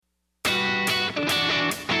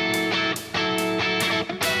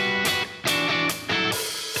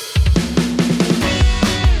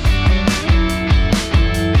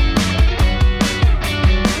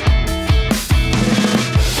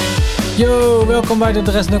Yo, welkom bij de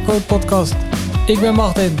DressNoCode podcast. Ik ben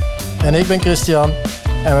Martin. En ik ben Christian.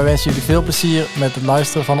 En we wensen jullie veel plezier met het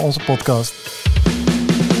luisteren van onze podcast.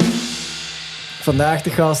 Vandaag de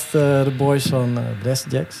gast, de boys van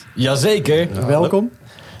Blasterjaxx. Jazeker. Ja, welkom.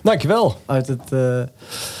 Dankjewel.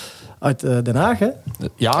 Uit Den Haag, hè?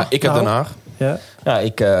 Ja, ik uit Den Haag. Ja. Ja,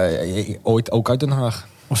 ik ooit ook uit Den Haag.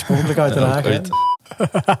 Oorspronkelijk uit Den Haag, hè?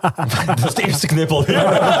 Dat is de eerste knippel.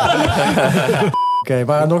 Oké,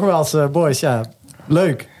 maar nogmaals, boys, ja,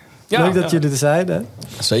 leuk. Ja, leuk dat jullie er zijn, hè?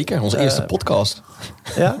 Zeker, onze eerste podcast.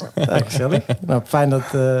 Ja, gezellig. Nou, fijn dat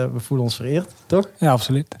we voelen ons vereerd, toch? Ja,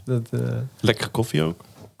 absoluut. Lekkere koffie ook.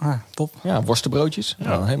 Ah, top. Ja, worstenbroodjes.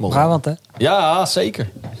 Ja, helemaal. Brabant, hè? Ja, zeker.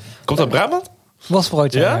 Komt dat Brabant?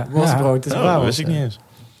 Worstbroodje. Ja? Worstbrood is Brabant. Dat wist ik niet eens.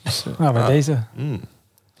 Nou, bij deze.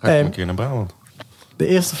 Ga ik een keer naar Brabant. De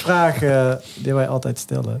eerste vraag die wij altijd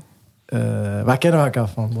stellen. Waar kennen we elkaar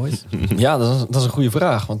van, boys? Ja, dat is een goede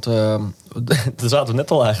vraag. Want daar zaten we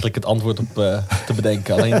net al eigenlijk het antwoord op te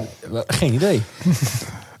bedenken. Alleen, geen idee.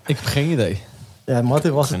 Ik heb geen idee. Ja,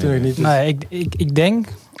 Martin was natuurlijk niet. Dus... Nee, ik denk...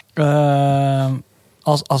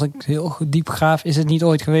 Als ik heel goed diep graaf, is het niet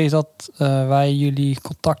ooit geweest dat wij jullie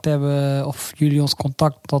contact hebben, of jullie ons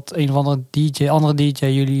contact, dat een of andere DJ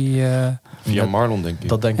jullie... Via Marlon, denk ik.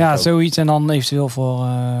 Dat denk ik ja, ook. zoiets. En dan eventueel voor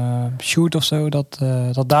shoot of zo, dat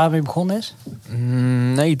daarmee begonnen is.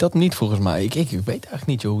 Nee, dat niet volgens mij. Ik weet eigenlijk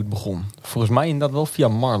niet hoe het begon. Volgens mij inderdaad wel via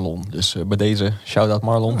Marlon. Dus bij deze, shout-out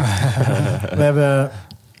Marlon. We hebben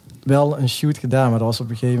wel een shoot gedaan, maar dat was op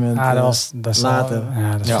een gegeven moment dat is later.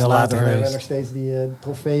 Ja, dat is Ja, veel later We hebben geweest. nog steeds die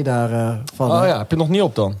trofee daar van. Oh ja, heb je nog niet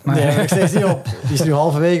op dan? Nee, we hebben nog steeds niet op. Die is nu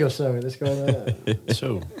halverwege of zo. Dat is gewoon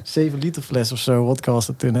Zo. 7 liter fles of zo, wodka was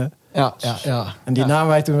dat toen, hè? Ja. En die namen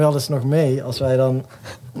wij toen wel eens nog mee. Als wij dan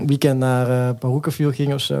een weekend naar Baroekenviel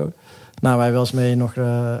gingen of zo, namen wij wel eens mee nog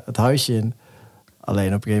het huisje in. Alleen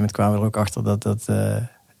op een gegeven moment kwamen we er ook achter dat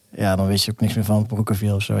dan wist je ook niks meer van het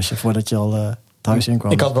Baroekenviel of zo. Voordat je al het huis in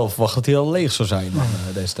kwam. Ik had wel verwacht dat hij al leeg zou zijn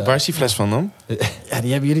deze tijd. Waar is die fles van dan? Ja,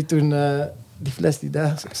 die hebben jullie toen, die fles die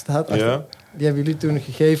daar staat, achter, Ja. die hebben jullie toen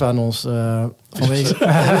gegeven aan ons vanwege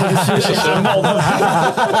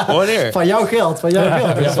Wanneer? van jouw geld. Van jouw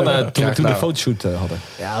geld. Ja, van, toen we Kijk, de nou. fotoshoot hadden.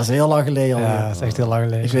 Ja, dat is heel lang geleden al. Ja, dat is echt heel lang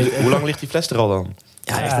geleden. Ik weet, Hoe lang ligt die fles er al dan?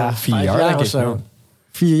 ja, echt Ja, al 4 5 jaar, denk of ik. zo.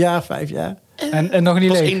 4 jaar, 5 jaar. En nog niet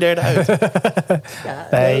Pas leeg. 1/3 uit. Ja,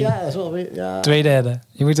 Nee. ja, dat is wel weer, ja. 2/3.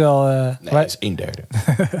 Je moet wel... Nee, dat is 1/3.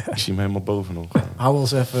 Ik zie hem helemaal boven nog. Hou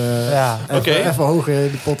ons even, Ja. Oké. hoger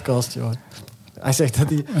in de podcast, joh. Hij zegt dat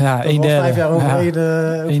hij Ja, dat we al 5 jaar over één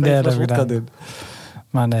Een derde fles hebben wodka gedaan. doen.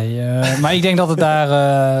 Maar nee, maar ik denk dat het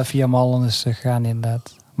daar via Marlon is gegaan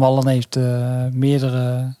inderdaad. Marlon heeft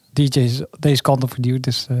meerdere DJ's deze kant op geduwd,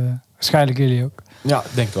 dus waarschijnlijk jullie ook. Ja,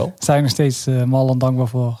 ik denk het wel. Zijn we nog steeds Marlon dankbaar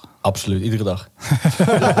voor. Absoluut, iedere dag.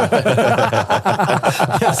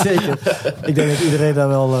 Ja, zeker. Ik denk dat iedereen daar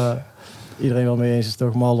wel mee eens is,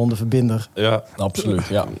 toch? Marlon de verbinder. Ja. Absoluut,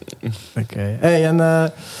 ja. Oké. Hey,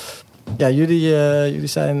 en jullie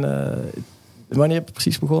zijn... wanneer heb je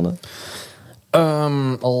precies begonnen?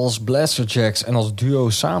 Als Blasterjaxx en als duo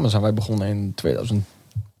samen zijn wij begonnen in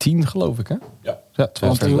 2010, geloof ik, hè? Ja, 2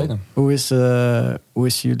 jaar geleden. Hoe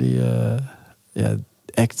is jullie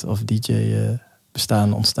act of DJ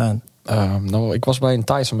bestaan ontstaan? Nou, ik was bij een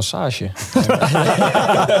Thaise massage.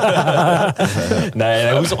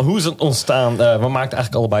 Nee, hoe is het ontstaan? We maakten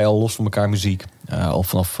eigenlijk allebei al los van elkaar muziek. Al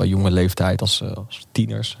vanaf jonge leeftijd als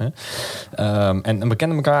tieners. Hè. En we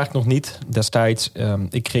kenden elkaar eigenlijk nog niet destijds.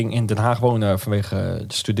 Ik ging in Den Haag wonen vanwege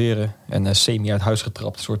studeren. En semi uit huis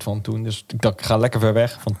getrapt, soort van toen. Dus ik dacht, ik ga lekker ver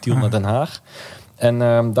weg van Tiel naar Den Haag. En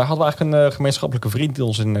daar hadden we eigenlijk een gemeenschappelijke vriend die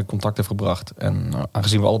ons in contact heeft gebracht. En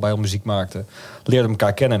aangezien we allebei al muziek maakten, leerden we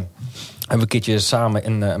elkaar kennen. Hebben we een keertje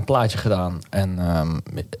samen een plaatje gedaan. En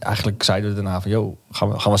eigenlijk zeiden we daarna van, joh,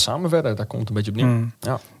 gaan we samen verder? Daar komt het een beetje op neer.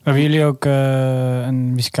 Ja. Hebben jullie ook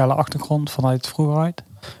een muzikale achtergrond vanuit vroeger uit?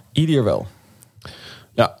 Idir wel.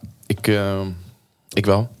 Ja, ik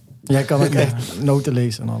wel. Jij kan ook echt noten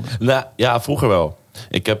lezen en alles. Nou, ja, vroeger wel.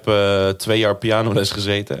 Ik heb 2 jaar pianoles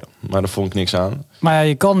gezeten, maar daar vond ik niks aan. Maar ja,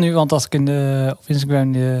 je kan nu, want als ik op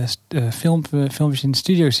Instagram de filmpjes in de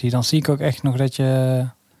studio zie, dan zie ik ook echt nog dat je...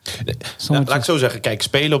 Laat ik zo zeggen, kijk,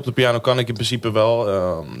 spelen op de piano kan ik in principe wel.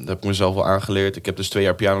 Dat heb ik mezelf wel aangeleerd. Ik heb dus 2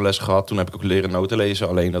 jaar pianoles gehad. Toen heb ik ook leren noten lezen.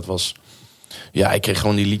 Alleen dat was... Ja, ik kreeg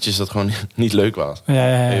gewoon die liedjes dat gewoon niet leuk was.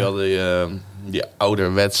 Ja. Je had die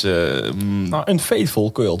ouderwetse... Nou, een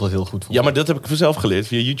Faithful kun je altijd heel goed. Ja, maar dat heb ik vanzelf geleerd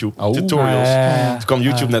via YouTube. Oh. Tutorials. Ja. Toen kwam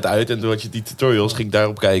YouTube net uit en toen had je die tutorials, ging ik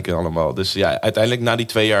daarop kijken allemaal. Dus ja, uiteindelijk na die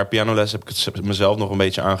 2 jaar pianoles heb ik het mezelf nog een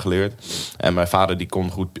beetje aangeleerd. En mijn vader die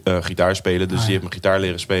kon goed gitaar spelen, dus die heeft me gitaar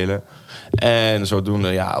leren spelen. En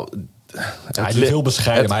zodoende, ja, Hij doet heel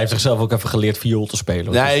bescheiden, maar hij heeft zichzelf ook even geleerd viool te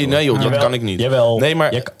spelen. Nee, joh, dat kan ik niet. Jawel. Nee,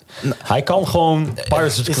 maar hij kan gewoon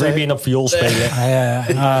Pirates of the Caribbean op viool spelen.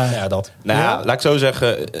 Ja, dat. Nou ja, laat ik zo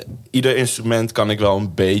zeggen, ieder instrument kan ik wel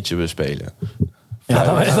een beetje bespelen. Ja,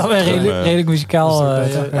 dat is redelijk muzikaal.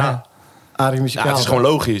 Aardig muzikaal. Ja, het is gewoon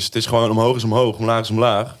logisch. Het is gewoon omhoog is omhoog, omlaag is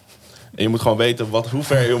omlaag. En je moet gewoon weten hoe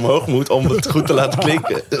ver je omhoog moet om het goed te laten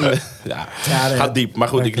klinken. Gaat diep. Maar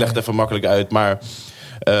goed, ik leg het even makkelijk uit. Maar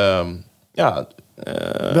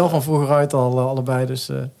wel van vroeger uit allebei, dus...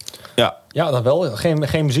 Ja, dat wel.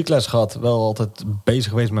 Geen muziekles gehad. Wel altijd bezig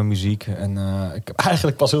geweest met muziek. En ik heb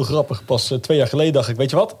eigenlijk pas heel grappig. Pas 2 jaar geleden dacht ik, weet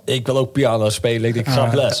je wat? Ik wil ook piano spelen. Ik ga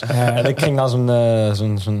op les. En ik ging naar zo'n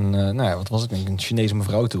wat was het? Een Chinese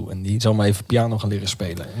mevrouw toe. En die zou me even piano gaan leren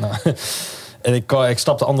spelen. Nou, en ik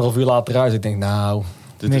stapte 1,5 uur later uit. Ik denk, nou...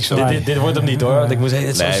 Dit wordt hem niet hoor. Ik moest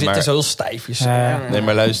het is zo heel stijfjes. Nee,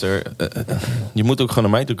 maar luister. Je moet ook gewoon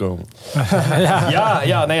naar mij toe komen.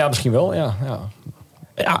 Misschien wel. Ja.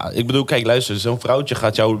 Ja, ik bedoel, kijk, luister. Zo'n vrouwtje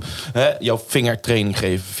gaat jouw vingertraining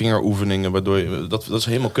geven. Vingeroefeningen, waardoor je... Dat is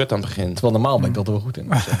helemaal kut aan het begin. Terwijl normaal ben ik dat er wel goed in.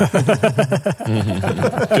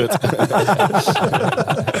 Kut.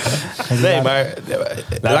 Nee, maar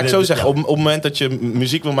laat ik zo zeggen. Op het moment dat je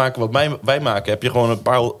muziek wil maken wat wij maken... heb je gewoon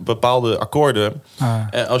een bepaalde akkoorden.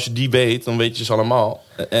 En als je die weet, dan weet je ze allemaal.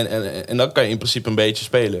 En dan kan je in principe een beetje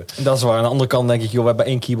spelen. Dat is waar. Aan de andere kant denk ik, we hebben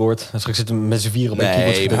 1 keyboard. Dus ik zit met z'n 4 op 1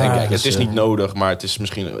 keyboard. Kijk, het is niet nodig, maar het is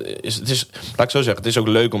misschien... laat ik zo zeggen, het is ook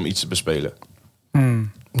leuk om iets te bespelen.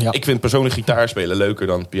 Ja. Ik vind persoonlijk gitaar spelen leuker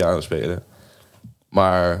dan piano spelen.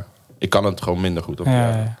 Maar ik kan het gewoon minder goed op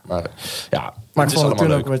piano. Maar ik vond het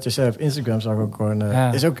toen ook wat je zei op Instagram zag ook gewoon...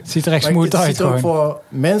 is ook, ziet er echt smooth uit. Het ziet er ook voor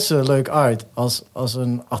mensen leuk uit als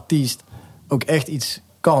een artiest ook echt iets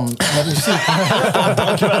kan met muziek.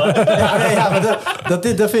 Dankjewel.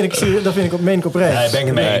 Dat vind ik meen oprecht. Nee, ben ik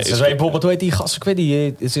het mee eens. Bijvoorbeeld, hoe heet die gast? Ik weet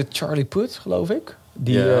die, is het Charlie Puth, geloof ik?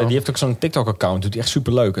 Die heeft ook zo'n TikTok-account. Doet hij echt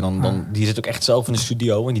superleuk. En die zit ook echt zelf in de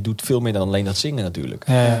studio. En die doet veel meer dan alleen dat zingen natuurlijk.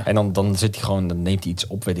 Ja. En dan zit hij gewoon, dan neemt hij iets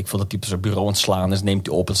op. Weet ik veel, dat hij op zijn bureau aan het slaan is. Neemt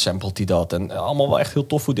hij op en samplet hij dat. En allemaal wel echt heel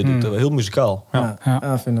tof hoe dit doet. Heel muzikaal. Ja,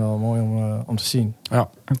 ik vind het wel mooi om te zien. Ja.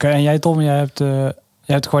 Oké, en jij Thom, jij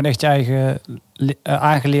hebt gewoon echt je eigen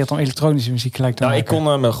aangeleerd om elektronische muziek gelijk te maken. Ik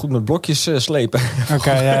kon goed met blokjes slepen.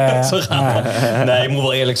 Oké, Nee, ik moet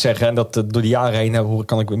wel eerlijk zeggen. En dat door de jaren heen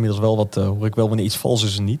kan ik inmiddels wel wat... hoor ik wel wanneer iets vals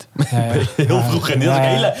is en niet. Heel vroeg. En als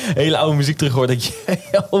ik hele oude muziek terug hoor, denk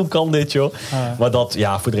ik... hoe kan dit, joh? Maar dat,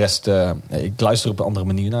 voor de rest... ik luister op een andere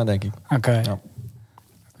manier naar, denk ik. Oké.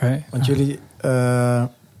 Want jullie...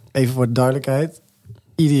 even voor de duidelijkheid.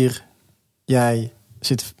 Idir, jij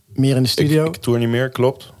zit meer in de studio. Ik tour niet meer,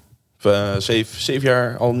 klopt. 7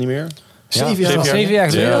 jaar al niet meer. 7 jaar geleden? Ja.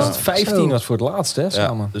 2015 was voor het laatst, hè,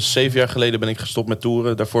 samen. Dus 7 jaar geleden ben ik gestopt met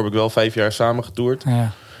toeren. Daarvoor heb ik wel 5 jaar samen getoerd.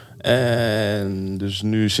 Ja. En dus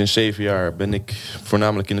nu sinds 7 jaar ben ik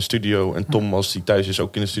voornamelijk in de studio. En Thom, als hij thuis is,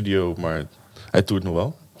 ook in de studio. Maar hij toert nog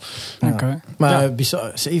wel. Okay. Maar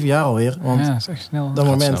bizar, 7 jaar alweer. Want dat is echt snel. dat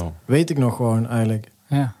moment weet ik nog gewoon eigenlijk.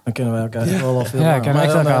 Ja. Dan kennen wij elkaar wel al veel. Ja, ik ken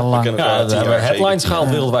elkaar al lang. We hebben headlines gehaald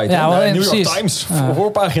wereldwijd. Ja, wel, New York Times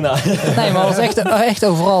voorpagina. Nee, maar het was echt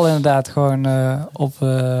overal inderdaad. Gewoon op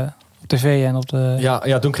tv en op de...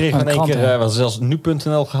 Ja, toen kregen we in één keer... was zelfs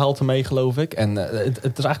nu.nl gehalte mee, geloof ik. En het is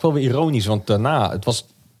eigenlijk wel weer ironisch. Want daarna, het was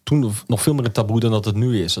toen nog veel meer een taboe dan dat het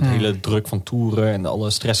nu is. Dat hele druk van toeren en alle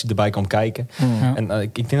stress die erbij kwam kijken. En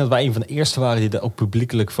ik denk dat wij een van de eerste waren die er ook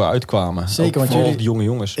publiekelijk voor uitkwamen. Zeker, want jullie, de jonge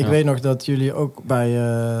jongens. Ik weet nog dat jullie ook bij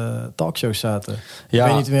talkshows zaten. Ja.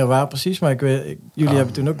 Ik weet niet meer waar precies, maar jullie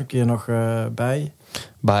hebben toen ook een keer nog bij...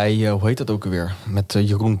 Bij, hoe heet dat ook alweer? Met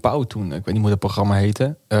Jeroen Pauw toen. Ik weet niet hoe dat programma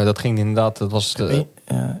heette. Dat ging inderdaad, dat was...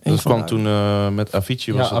 dat kwam toen met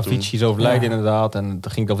Avicii. Was Avicii is overlijden inderdaad. En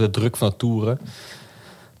dan ging het over de druk van het toeren.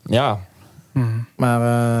 Ja.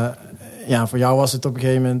 Maar voor jou was het op een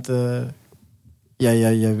gegeven moment...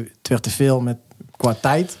 het werd te veel met qua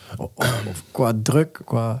tijd of qua druk,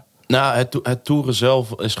 qua... Nou, het toeren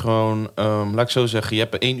zelf is gewoon... laat ik zo zeggen, je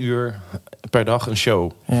hebt 1 uur per dag een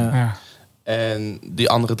show. Ja. En die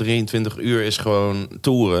andere 23 uur is gewoon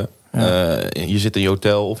toeren. Ja. Je zit in je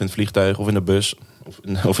hotel of in het vliegtuig of in de bus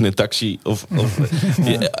of in een taxi.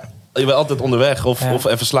 Je bent altijd onderweg of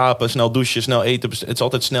even slapen, snel douchen, snel eten. Het is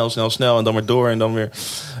altijd snel en dan weer door en dan weer...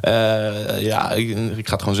 ik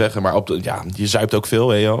ga het gewoon zeggen, maar je zuipt ook veel,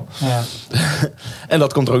 weet je wel. Ja. En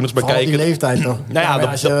dat komt er ook nog eens bij kijken. Die leeftijd toch?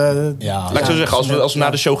 Laat ik zo zeggen, als we na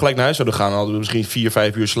de show gelijk naar huis zouden gaan, hadden we misschien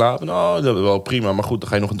 4-5 uur slapen. Nou, dat is wel prima, maar goed, dan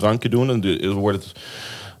ga je nog een drankje doen en dan wordt het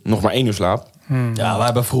nog maar 1 uur slaap. Ja, we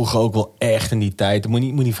hebben vroeger ook wel echt in die tijd... Dat moet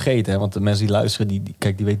je niet vergeten, hè, want de mensen die luisteren... die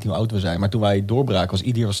weten niet hoe oud we zijn. Maar toen wij doorbraken was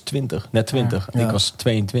Idir 20, net 20. Ja. Ik was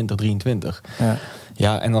 22, 23.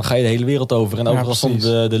 Ja, en dan ga je de hele wereld over. En overal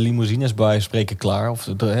stonden de limousines bij spreken klaar. Of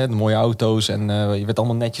de mooie auto's. En je werd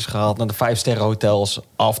allemaal netjes gehaald naar de 5-sterren hotels.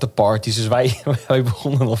 Afterparties. Dus wij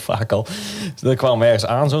begonnen nog vaak al. Dus dan kwamen we ergens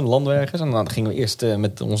aan, zo'n landwerkers. En dan gingen we eerst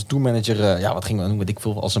met onze tourmanager... wat gingen we doen? Weet ik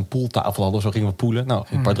veel, als een pooltafel hadden of zo gingen we poelen. Nou,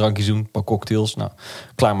 een paar drankjes doen, een paar cocktails. Nou,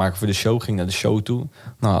 klaarmaken voor de show. Ging naar de show toe.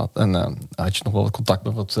 Nou, en had je nog wel wat contact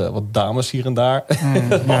met wat dames hier en daar.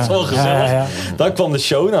 Dat was wel gezellig. Ja. Dan kwam de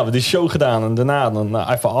show. Nou, we hebben de show gedaan. En daarna dan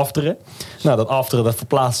even afteren. Nou, dat afteren, dat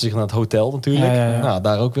verplaatste zich naar het hotel natuurlijk. Ja. Nou,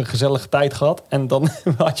 daar ook weer een gezellige tijd gehad. En dan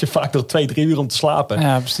had je vaak nog 2-3 uur om te slapen.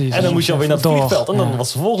 Ja, precies. En dan moest je alweer naar het vliegveld. En dan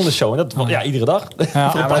was de volgende show. En dat was iedere dag.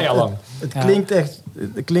 Voor een paar jaar lang.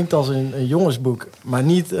 Het klinkt als een jongensboek, maar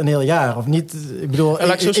niet een heel jaar. Of niet, ik bedoel,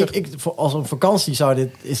 als een vakantie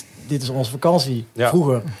dit is onze vakantie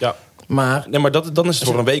vroeger. Ja. Maar dan is het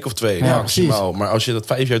voor een week of 2 maximaal. Precies. Maar als je dat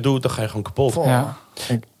 5 jaar doet, dan ga je gewoon kapot.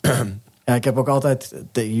 Ja, ik heb ook altijd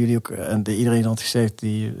tegen jullie ook, en iedereen had gezegd,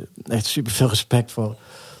 die echt super veel respect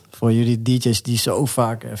voor jullie DJ's die zo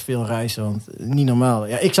vaak veel reizen. Want niet normaal.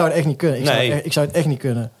 Ja, ik zou het echt niet kunnen. Ik zou het echt niet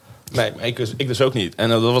kunnen. Nee, maar ik dus ook niet. En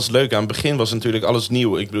dat was leuk. Aan het begin was natuurlijk alles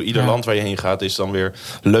nieuw. Ik bedoel, ieder land waar je heen gaat is dan weer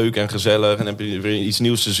leuk en gezellig. En heb je weer iets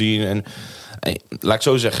nieuws te zien. En laat ik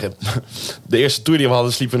zo zeggen, de eerste tour die we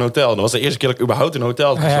hadden, sliep in een hotel. Dat was de eerste keer dat ik überhaupt in een hotel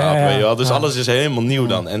had geslapen. Weet je wel. Dus alles is helemaal nieuw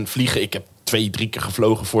dan. En vliegen, ik heb 2-3 keer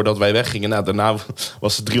gevlogen voordat wij weggingen. Nou, daarna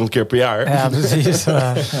was het 300 keer per jaar. Ja, precies.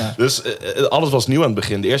 Dus alles was nieuw aan het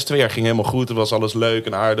begin. De eerste 2 jaar ging helemaal goed. Er was alles leuk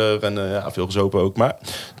en aardig. En veel gezopen ook. Maar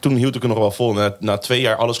toen hield ik er nog wel vol. Na 2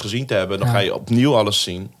 jaar alles gezien te hebben, dan ga je opnieuw alles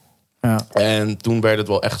zien. Ja. En toen werd het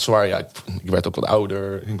wel echt zwaar. Ja, ik werd ook wat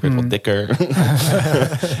ouder. Ik werd wat dikker.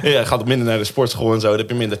 Je gaat minder naar de sportschool en zo. Dan heb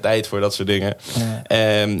je minder tijd voor dat soort dingen. Ja.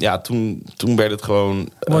 En toen werd het gewoon...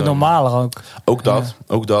 Wordt normaler ook.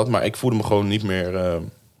 Ook dat. Maar ik voelde me gewoon niet meer...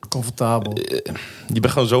 comfortabel. Je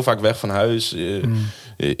bent gewoon zo vaak weg van huis.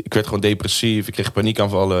 Ik werd gewoon depressief. Ik kreeg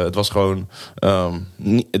paniekaanvallen. Het was gewoon...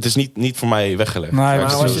 het is niet voor mij weggelegd. Nee,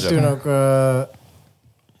 maar was je toen ook...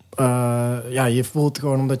 je voelt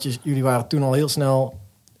gewoon, omdat jullie waren toen al heel snel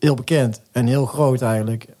heel bekend en heel groot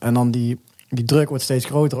eigenlijk. En dan die druk wordt steeds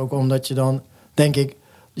groter, ook omdat je dan, denk ik,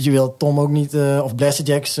 dus je wilt Thom ook niet, of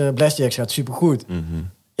Blasterjaxx gaat supergoed. Mm-hmm.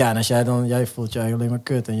 Ja, en als jij voelt je eigenlijk alleen maar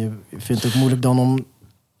kut en je vindt het ook moeilijk dan om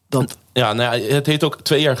dat... Ja, het heeft ook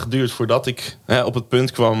 2 jaar geduurd voordat ik op het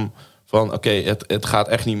punt kwam van oké, het gaat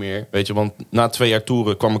echt niet meer. Weet je, want na 2 jaar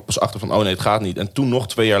toeren kwam ik pas achter van het gaat niet. En toen nog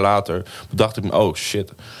 2 jaar later bedacht ik me, oh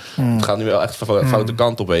shit. Het gaat nu wel echt foute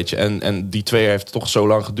kant op, weet je. En die 2 jaar heeft toch zo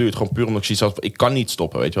lang geduurd. Gewoon puur omdat ik zoiets had, ik kan niet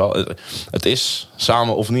stoppen, weet je wel. Het is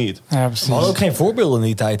samen of niet. Ja, precies. We hadden ook geen voorbeelden in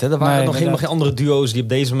die tijd. Hè? Er waren helemaal geen andere duo's die op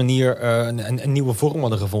deze manier een nieuwe vorm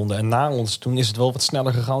hadden gevonden. En na ons, toen is het wel wat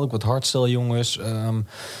sneller gegaan. Ook wat hardstyle jongens.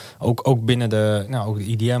 Ook binnen de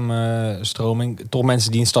IDM-stroming. Toch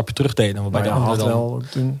mensen die een stapje terug deden. Waarbij de anderen dan...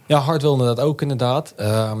 Ja, hard wilde dat ook inderdaad.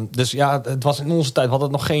 Dus ja, het was in onze tijd. We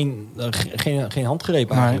hadden nog geen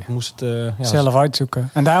handgreep eigenlijk. We moesten het zelf uitzoeken.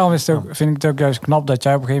 En daarom is het ook, vind ik het ook juist knap dat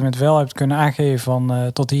jij op een gegeven moment wel hebt kunnen aangeven van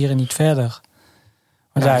tot hier en niet verder.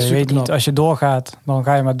 Want je weet niet, als je doorgaat, dan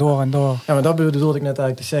ga je maar door en door. Ja, maar dat bedoelde ik net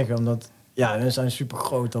eigenlijk te zeggen. Omdat we zijn super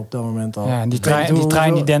groot op dat moment al. Ja, en die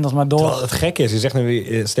trein die dendert maar door. Terwijl het gekke is, je zegt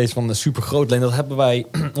nu steeds van super groot. Alleen dat hebben wij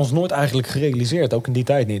ons nooit eigenlijk gerealiseerd. Ook in die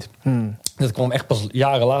tijd niet. Dat kwam echt pas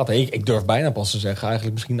jaren later. Ik durf bijna pas te zeggen,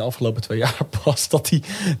 eigenlijk misschien de afgelopen 2 jaar pas, dat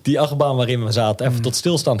die achtbaan waarin we zaten even tot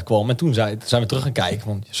stilstand kwam. En toen zijn we terug gaan kijken.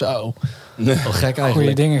 Van, zo, wel gek eigenlijk.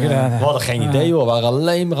 Goeie dingen gedaan. We hadden geen idee hoor. We waren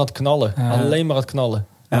alleen maar aan het knallen. Alleen maar aan het knallen.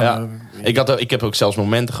 Ja. Ik heb ook zelfs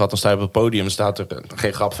momenten gehad, dan sta je op het podium, staat er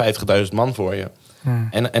geen grap 50.000 man voor je.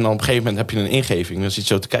 En dan op een gegeven moment heb je een ingeving. Dan zit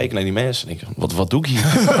je zo te kijken naar die mensen en denk je, wat doe ik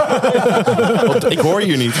hier? Want ik hoor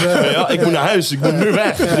hier niet. Ja, ik moet naar huis, ik moet nu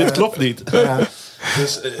weg. Dit klopt niet. Ja.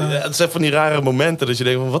 Dus het zijn van die rare momenten dat je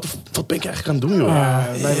denkt, wat ben ik eigenlijk aan het doen,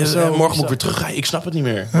 joh? Morgen moet ik weer terug. Ik snap het niet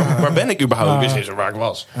meer. Waar ben ik überhaupt? Ik wist niet zo waar ik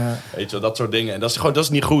was. Weet je, dat soort dingen. En dat is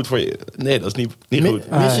niet goed voor je. Nee, dat is niet goed.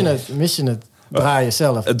 Mis je het? Draaien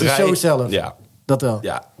zelf. De show zelf. Ja. Dat wel.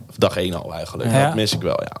 Ja, dag 1 al eigenlijk. Ja. Dat mis ik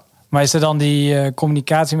wel, ja. Maar is er dan die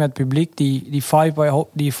communicatie met het publiek, die vibe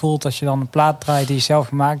die je voelt als je dan een plaat draait die je zelf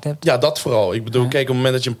gemaakt hebt? Ja, dat vooral. Ik bedoel, kijk, op het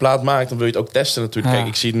moment dat je een plaat maakt, dan wil je het ook testen natuurlijk. Kijk,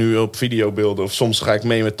 ik zie het nu op videobeelden of soms ga ik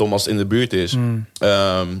mee met Thom als het in de buurt is.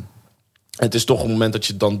 het is toch op het moment dat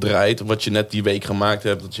je het dan draait, wat je net die week gemaakt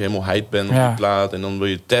hebt, dat je helemaal hyped bent op die plaat. En dan wil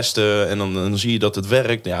je testen en dan zie je dat het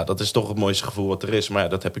werkt. Ja, dat is toch het mooiste gevoel wat er is. Maar ja,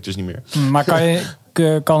 dat heb ik dus niet meer. Maar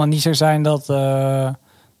kan het niet zo zijn dat je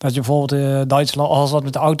bijvoorbeeld in Duitsland, als wat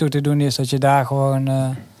met de auto te doen is, dat je daar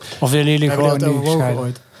gewoon... of willen jullie gewoon nu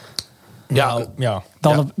scheiden? Ja.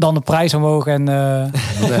 Dan de prijs omhoog en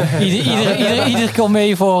ieder komt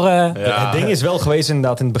mee voor... Het ding is wel geweest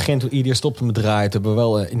inderdaad in het begin toen Idir stopte met draaien. Hebben we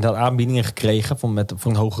wel inderdaad aanbiedingen gekregen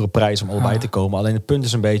voor een hogere prijs om allebei te komen. Alleen het punt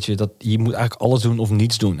is een beetje dat je moet eigenlijk alles doen of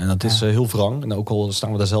niets doen. En dat is heel wrang. En ook al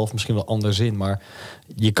staan we daar zelf misschien wel anders in. Maar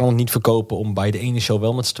je kan het niet verkopen om bij de ene show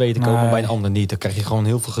wel met z'n tweeën te komen, bij een ander niet. Dan krijg je gewoon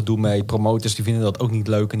heel veel gedoe mee. Promoters die vinden dat ook niet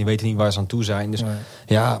leuk en die weten niet waar ze aan toe zijn. Dus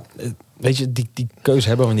weet je, die keuze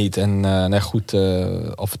hebben we niet. En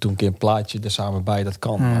af en toe een keer een plaatje er samen bij, dat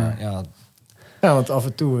kan. Maar ja, want af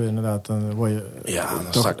en toe inderdaad, dan word je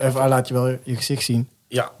toch even laat je wel je gezicht zien.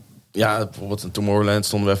 Ja, bijvoorbeeld in Tomorrowland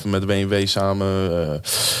stonden we even met BMW samen.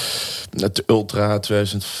 Het Ultra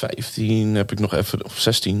 2015 heb ik nog even, of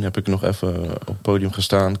 16 heb ik nog even op het podium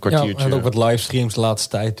gestaan. Kwartiertje. En ook wat livestreams de laatste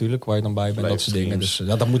tijd natuurlijk, waar je dan bij bent, dat soort dingen. Dus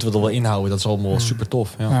dat moeten we er wel inhouden. Dat is allemaal super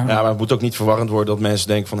tof. Ja, maar het moet ook niet verwarrend worden dat mensen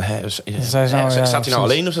denken van, staat hij nou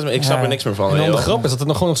alleen of ik snap er niks meer van. En de grap is dat er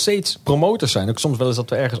nog gewoon nog steeds promoters zijn. Ook soms wel eens dat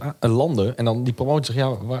we ergens landen en dan die promotor zegt,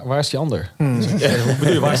 waar is die ander? Hoe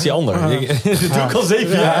bedoel je, waar is die ander? Dat doe ik al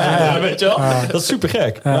 7 jaar. Weet je wel? Dat is super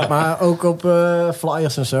gek. Maar ook op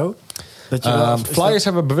flyers en zo. Flyers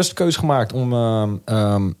hebben we bewust keuze gemaakt om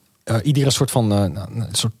ieder een soort van een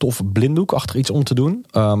soort toffe blinddoek achter iets om te doen.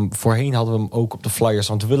 Voorheen hadden we hem ook op de flyers,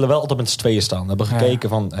 want we willen wel altijd met z'n tweeën staan. We hebben gekeken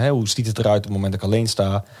van hoe ziet het eruit op het moment dat ik alleen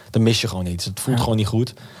sta. Dan mis je gewoon iets. Het voelt gewoon niet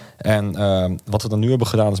goed. En wat we dan nu hebben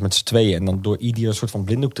gedaan is met z'n tweeën en dan door ieder een soort van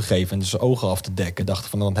blinddoek te geven en dus zijn ogen af te dekken. Dachten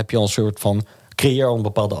van dan heb je al een soort van creëer al een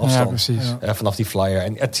bepaalde afstand vanaf die flyer.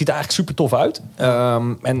 En het ziet er eigenlijk super tof uit.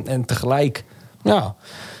 En tegelijk,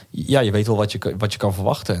 ja, je weet wel wat je kan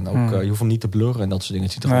verwachten. En ook je hoeft hem niet te blurren en dat soort dingen.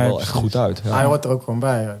 Het ziet er gewoon wel echt goed uit. Hij hoort er ook gewoon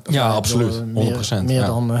bij. Ja, absoluut. 100%. Meer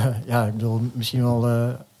dan, ik bedoel, misschien wel...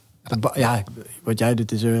 wat jij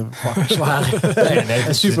doet is fucking zwaar. Nee, het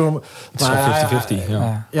is super. Het is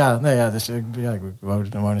wel 50-50. Dus ik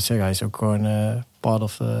wou net zeggen, hij is ook gewoon part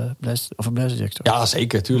of Blasterjaxx. Ja,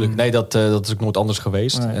 zeker, tuurlijk. Nee, dat is ook nooit anders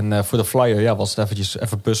geweest. Nee. En voor de flyer was het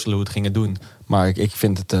even puzzelen hoe het gingen doen. Maar ik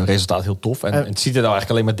vind het resultaat heel tof. En het ziet er nou eigenlijk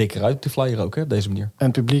alleen maar dikker uit, die flyer ook, hè, op deze manier. En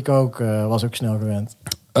het publiek ook was ook snel gewend.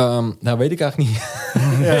 Weet ik eigenlijk niet.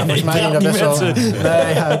 Ja, volgens mij ging dat best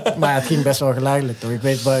wel. Maar het ging best wel geleidelijk. Toch? Ik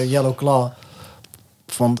weet bij Yellow Claw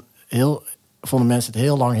vonden mensen het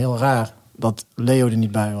heel lang heel raar dat Leo er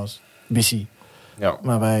niet bij was. Missy. Ja.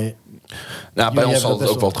 Maar bij ons zal het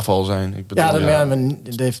ook wel het geval zijn. Ik bedoel,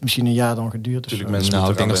 het heeft misschien een jaar dan geduurd. Natuurlijk mensen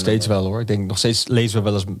ik denk nog steeds wel hoor. Ik denk nog steeds lezen we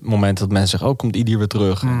wel eens momenten dat mensen zeggen, komt Idir weer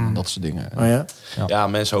terug en dat soort dingen. Oh ja? Ja,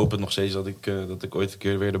 mensen hopen nog steeds dat ik ooit een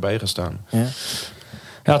keer weer erbij ga staan. Ja.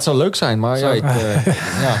 Ja, het zou leuk zijn, maar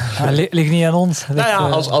ligt niet aan ons.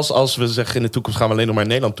 Als we zeggen in de toekomst gaan we alleen nog maar in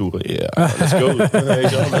Nederland toeren. Let's go.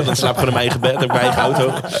 Dan slaap ik gewoon in mijn eigen bed, heb ik mijn eigen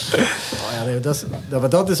auto.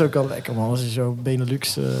 Dat is ook wel lekker, man. Als je zo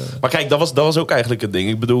Benelux... Maar kijk, dat was ook eigenlijk het ding.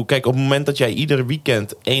 Ik bedoel, kijk, op het moment dat jij ieder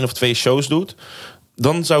weekend 1 of 2 shows doet,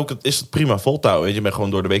 dan is het prima voltouwen. Weet je, bent gewoon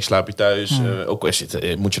door de week slaap je thuis. Ook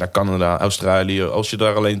moet je naar Canada, Australië. Als je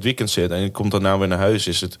daar alleen het weekend zit en je komt dan nou weer naar huis,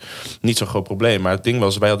 is het niet zo'n groot probleem. Maar het ding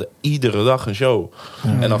was, wij hadden iedere dag een show.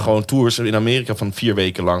 En dan gewoon tours in Amerika van 4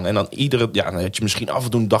 weken lang. En dan dan had je misschien af en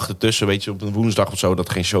toe een dag ertussen, weet je, op een woensdag of zo, dat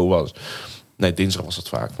er geen show was. Nee, dinsdag was het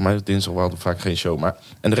vaak. Voor mij was dinsdag wel vaak geen show. Maar,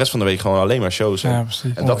 en de rest van de week gewoon alleen maar shows. Ja,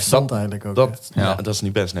 precies. En dat eigenlijk ook. Dat is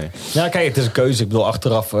niet best, nee. Ja, kijk, het is een keuze. Ik bedoel,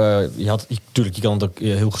 achteraf, je kan het ook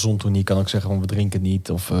heel gezond doen. Je kan ook zeggen, we drinken niet.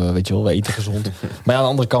 Of weet je wel, we eten gezond. Maar aan de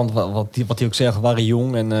andere kant, wat hij ook zegt, we waren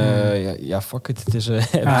jong. En fuck it. Het is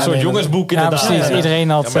een soort jongensboek inderdaad. Precies. Iedereen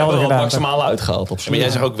had hetzelfde gedaan. Het maximale uitgehaald. Maar jij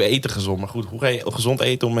zegt ook, we eten gezond. Maar goed, hoe ga je gezond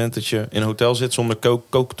eten op het moment dat je in een hotel zit zonder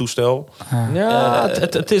kooktoestel?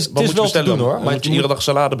 Het is wel te doen hoor. Maar moet je iedere dag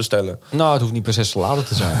salade bestellen? Nou, het hoeft niet per se salade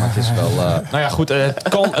te zijn. Maar het is wel... nou ja, goed.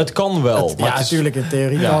 Het kan wel. Ja, natuurlijk. In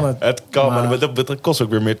theorie kan het. Het kan, maar dat kost ook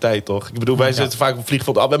weer meer tijd, toch? Ik bedoel, wij zitten vaak op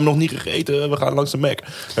vliegveld. We hebben nog niet gegeten. We gaan langs de Mac.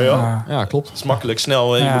 Ja, klopt. Het is makkelijk,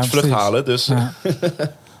 snel. Je moet vlucht halen. Dus...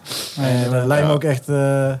 dat lijkt me ook echt...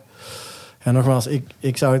 nogmaals,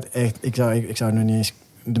 ik zou het echt... Ik zou nog niet eens...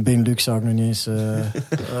 De Benelux zou ik nog niet eens...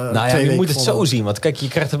 je moet het zo zien. Want kijk, je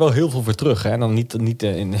krijgt er wel heel veel voor terug. Hè? En dan niet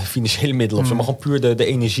in financiële middelen of zo. Maar gewoon puur de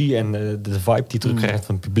energie en de vibe die je terugkrijgt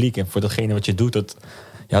van het publiek. En voor datgene wat je doet,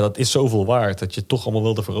 dat is zoveel waard. Dat je het toch allemaal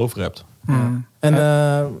wel ervoor over hebt. En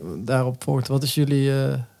daarop volgt, wat is jullie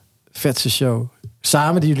vetste show?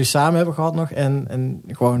 die jullie samen hebben gehad nog. En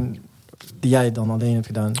gewoon die jij dan alleen hebt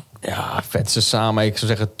gedaan. Ja, vetste samen. Ik zou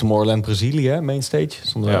zeggen Tomorrowland Brazilië, mainstage.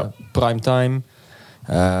 Zonder primetime.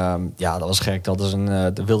 Dat was gek. Dat wilden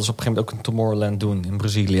ze op een gegeven moment ook een Tomorrowland doen in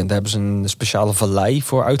Brazilië. En daar hebben ze een speciale vallei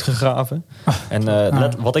voor uitgegraven.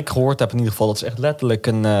 Wat ik gehoord heb in ieder geval, dat is echt letterlijk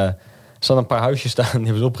er staan een paar huisjes staan, die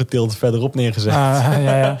hebben ze opgetild, verderop neergezet.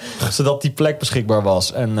 Zodat die plek beschikbaar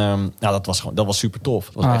was. En dat was super tof.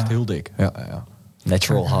 Dat was echt heel dik. Ja.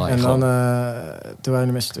 Natural high. En dan toen waren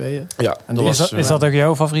we met z'n tweeën. Ja. En Is dat ook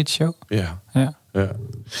jouw favoriete show? Ja.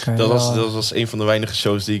 Okay, Dat was een van de weinige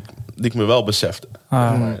shows die ik me wel besefte.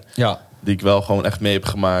 Die ik wel gewoon echt mee heb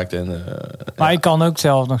gemaakt. Maar ik kan ook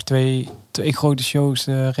zelf nog twee grote shows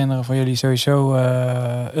herinneren van jullie. Sowieso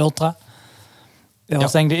Ultra. Dat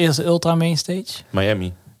was denk ik de eerste Ultra Mainstage.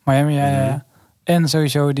 Miami, ja. En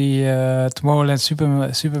sowieso die Tomorrowland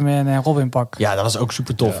Superman en Robin pak. Ja, dat was ook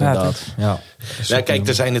super tof inderdaad. Ja, kijk,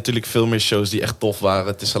 er zijn natuurlijk veel meer shows die echt tof waren.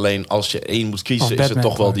 Het is alleen als je één moet kiezen, is het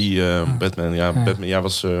toch wel die Batman. Ja, Batman. Ja,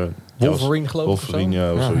 was Wolverine geloof ik.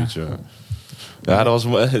 Wolverine, of zoiets. Ja, dat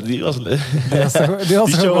was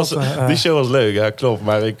die show was leuk, ja, klopt.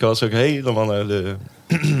 Maar ik was ook helemaal naar de...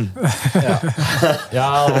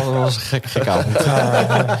 dat was een gek avond.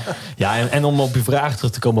 En om op je vraag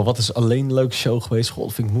terug te komen, wat is alleen een leuke show geweest? God,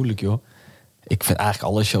 dat vind ik moeilijk, joh. Ik vind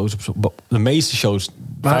eigenlijk alle shows, de meeste shows, 95%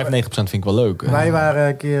 vind ik wel leuk. Wij waren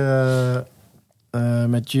een keer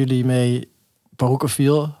met jullie mee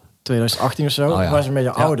Paroekenviel. 2018 of zo, waren ze met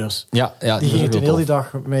je ouders. Die gingen toen heel die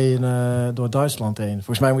dag mee door Duitsland heen.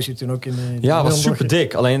 Volgens mij moest je toen ook in de dat was super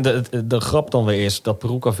dik. Alleen de grap dan weer is dat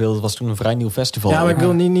Paroekenviel was toen een vrij nieuw festival. Ja, maar ik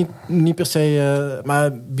wil niet per se,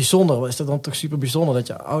 maar bijzonder. Is dat dan toch super bijzonder dat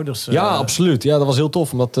je ouders... Ja, absoluut. Ja, dat was heel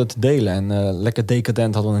tof om dat te delen. En lekker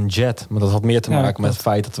decadent hadden we een jet. Maar dat had meer te maken met het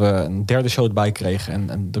feit dat we een derde show erbij kregen.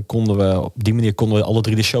 En dan konden we op die manier alle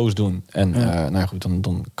 3 de shows doen. En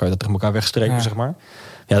dan kan je dat tegen elkaar wegstrepen, zeg maar.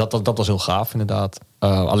 Ja, dat was heel gaaf inderdaad.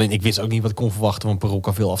 Alleen ik wist ook niet wat ik kon verwachten van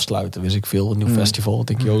Paroekenviel afsluiten. Wist ik veel, een nieuw festival. Ik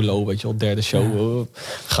denk, YOLO, weet je wel, derde show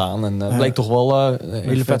gaan. En bleek toch wel een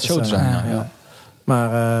hele vette show te zijn. Ja.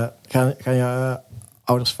 Maar gaan je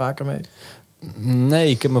ouders vaker mee? Nee,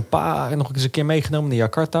 ik heb mijn pa nog eens een keer meegenomen naar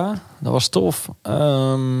Jakarta. Dat was tof.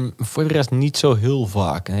 Voor de rest niet zo heel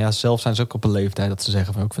vaak. En ja, zelf zijn ze ook op een leeftijd dat ze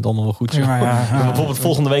zeggen van ik vind het allemaal wel goed. Bijvoorbeeld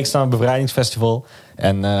volgende week staan we op een bevrijdingsfestival.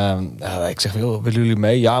 En ik zeg, willen jullie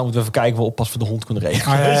mee? Ja, moeten we even kijken of we oppas voor de hond kunnen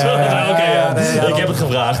regelen. Ik heb het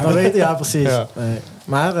gevraagd. Dan weet je, ja, precies. Ja. Nee.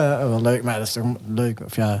 Maar wel leuk. Maar dat is toch leuk.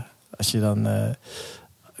 Of ja, als je dan...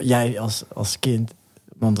 jij als kind...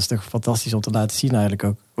 Want dat is toch fantastisch om te laten zien eigenlijk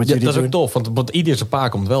ook. Dat is ook tof, want Idir zijn pa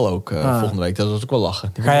komt wel ook volgende week. Dat is ook wel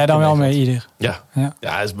lachen. Ga jij dan wel mee, Idir? Ja,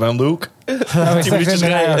 dat is bij om de hoek. 10 minuutjes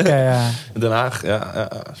rijden. Den Haag,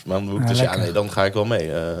 is bij om de hoek. Dus dan ga ik wel mee.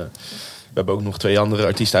 We hebben ook nog 2 andere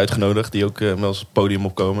artiesten uitgenodigd die ook met ons podium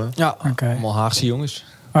opkomen. Ja, allemaal Haagse jongens.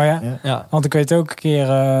 Oh ja? Want ik weet ook een keer,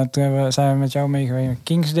 toen zijn we met jou meegeweest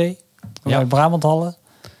Kings Day. Bij Brabanthallen.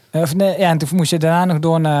 En toen moest je daarna nog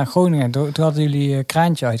door naar Groningen. Toen hadden jullie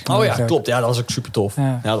Kraantje uitgenodigd. Oh ja, klopt. Ja, dat was ook super tof.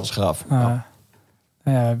 Ja, dat was gaaf.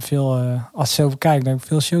 Als je zo bekijkt, dan heb ik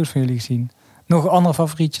veel shows van jullie gezien. Nog een ander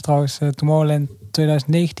favorietje trouwens. Tomorrowland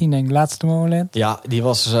 2019, denk ik. Laatste Tomorrowland. Ja, die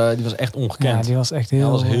was echt ongekend. Ja, die was echt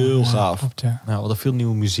heel gaaf. Klopt, we hadden veel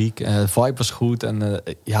nieuwe muziek. De vibe was goed. En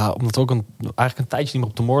omdat we ook eigenlijk een tijdje niet meer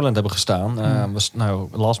op Tomorrowland hebben gestaan.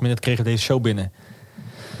 Last minute kregen we deze show binnen.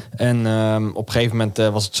 En op een gegeven moment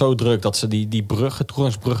was het zo druk dat ze die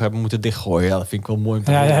toegangsbrug hebben moeten dichtgooien. Ja, dat vind ik wel mooi.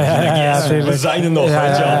 We zijn er nog,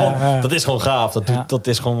 weet je wel. Want dat is gewoon gaaf. Dat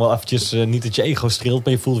is gewoon wel eventjes niet dat je ego streelt,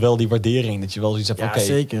 maar je voelt wel die waardering. Dat je wel zoiets hebt van, oké.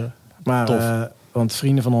 Zeker. Maar, want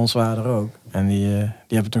vrienden van ons waren er ook. En die hebben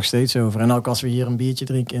het nog steeds over. En ook als we hier een biertje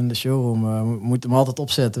drinken in de showroom, we moeten hem altijd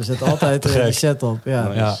opzetten. We zetten altijd die set op.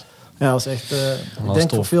 Dat was echt, ik denk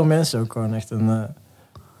voor veel mensen ook gewoon echt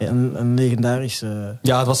een legendarische...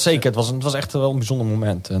 Ja, het was zeker. Het was echt wel een bijzonder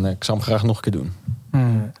moment. En ik zou hem graag nog een keer doen.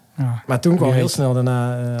 Maar toen kwam heel snel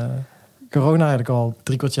daarna corona eigenlijk al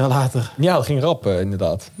 3 kwartier later. Ja, dat ging rap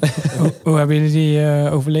inderdaad. Hoe hebben jullie die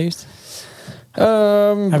overleefd? Hoe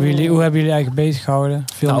hebben jullie eigenlijk bezig gehouden?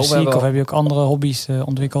 Veel muziek of heb je ook andere hobby's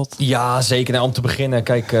ontwikkeld? Ja, zeker. Nou, om te beginnen,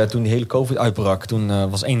 kijk, toen die hele COVID uitbrak, toen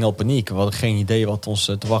was 1-0 paniek. We hadden geen idee wat ons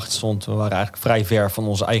te wachten stond. We waren eigenlijk vrij ver van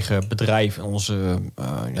ons eigen bedrijf en onze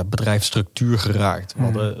bedrijfsstructuur geraakt. We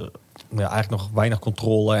hadden eigenlijk nog weinig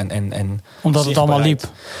controle en omdat het allemaal liep.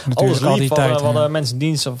 Alles liep. We hadden mensen in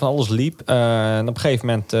dienst van alles liep. En op een gegeven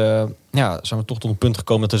moment zijn we toch tot een punt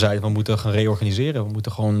gekomen dat we zeiden, we moeten gaan reorganiseren. We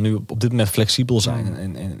moeten gewoon nu op dit moment flexibel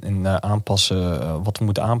zijn en aanpassen wat we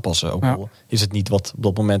moeten aanpassen. Ook al is het niet wat op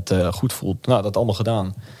dat moment goed voelt. Nou, dat allemaal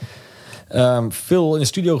gedaan. Veel in de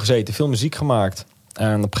studio gezeten, veel muziek gemaakt.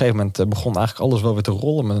 En op een gegeven moment begon eigenlijk alles wel weer te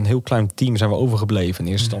rollen. Met een heel klein team zijn we overgebleven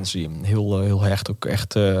in eerste instantie. Heel hecht, ook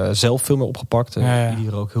echt zelf veel meer opgepakt.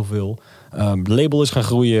 Idir ook heel veel. De label is gaan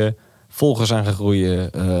groeien. Volgers zijn gaan groeien.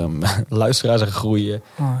 Luisteraars zijn gaan groeien.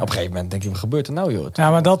 Op een gegeven moment denk ik, wat gebeurt er nou, joh? Ja,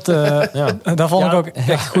 maar dat vond ik ook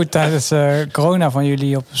echt goed tijdens corona van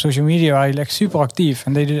jullie. Op social media waren jullie echt super actief.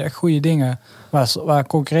 En deden echt goede dingen. Waar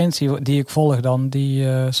concurrentie die ik volg dan,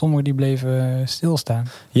 sommigen die bleven stilstaan.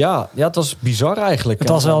 Ja, het was bizar eigenlijk. Het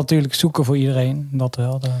was wel natuurlijk zoeken voor iedereen. Dat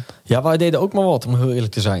wel. Ja, wij deden ook maar wat, om heel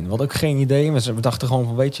eerlijk te zijn. We hadden ook geen idee. We dachten gewoon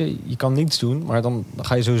van, weet je kan niets doen. Maar dan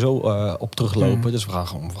ga je sowieso op teruglopen. Dus we gaan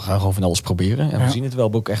gewoon van alles proberen. En we zien het wel.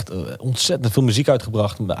 We hebben ook echt ontzettend veel muziek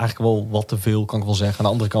uitgebracht. Eigenlijk wel wat te veel, kan ik wel zeggen. Aan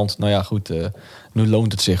de andere kant, nou ja, goed. Nu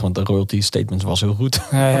loont het zich, want de royalty statements was heel goed.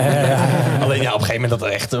 Alleen op een gegeven moment dat er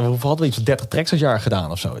echt... Hoeveel hadden we iets van 30 tracks dat jaar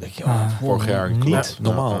gedaan of zo? Denk je, vorig jaar. Niet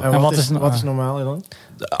normaal. En wat is normaal dan?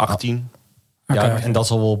 18. Ja, en dat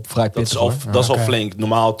is al wel vrij pittig. Dat is al flink.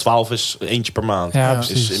 Normaal 12 is eentje per maand. Ja,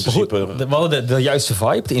 precies. Dus in principe... We hadden de juiste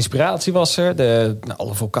vibe. De inspiratie was er.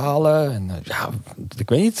 Alle vocalen. En, ik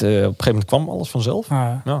weet niet. Op een gegeven moment kwam alles vanzelf.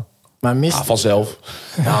 Ja. Maar vanzelf.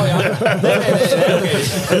 Nou ja.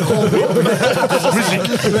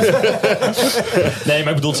 Nee, maar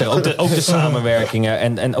ik bedoel te zeggen, ook de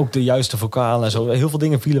samenwerkingen en ook de juiste vocalen en zo. Heel veel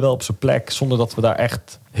dingen vielen wel op zijn plek, zonder dat we daar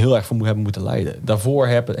echt heel erg voor hebben moeten lijden. Daarvoor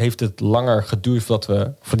heeft het langer geduurd voordat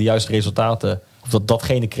we voor de juiste resultaten, of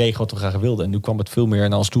datgene kregen wat we graag wilden. En nu kwam het veel meer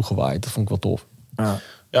naar ons toegewaaid. Dat vond ik wel tof.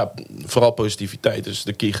 Ja, vooral positiviteit is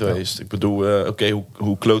de key geweest. Ik bedoel,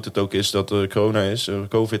 hoe kloot het ook is dat corona is,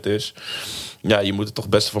 COVID is. Ja, je moet er toch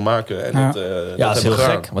het beste van maken. En dat is heel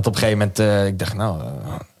gek. Want op een gegeven moment, ik dacht,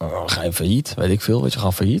 we gaan failliet. Weet ik veel, we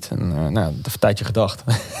gaan failliet. En dat heeft een tijdje gedacht.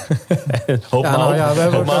 Hoop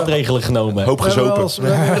maatregelen genomen. Hoop gezopen.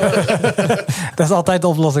 Dat is altijd de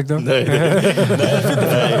oplossing, toch? Nee,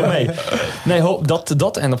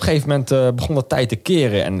 dat. En op een gegeven moment begon dat tijd te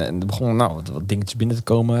keren. En er begonnen wat dingetjes binnen te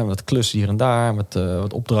komen. Wat klussen hier en daar.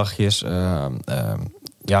 Wat opdrachtjes.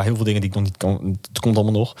 Heel veel dingen die ik nog niet kan. Het komt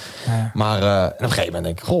allemaal nog. Maar op een gegeven moment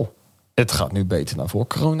denk ik, het gaat nu beter dan voor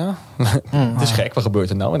corona. Het is gek, wat gebeurt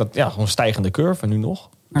er nou? En dat gewoon stijgende curve en nu nog.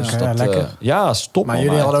 Dus lekker. Stop. Maar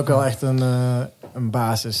jullie hadden ook wel echt een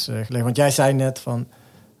basis gelegd. Want jij zei net van,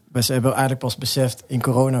 we hebben eigenlijk pas beseft in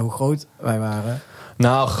corona hoe groot wij waren.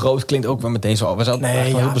 Nou, groot klinkt ook wel meteen zo. We zijn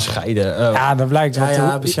heel bescheiden. Dat blijkt.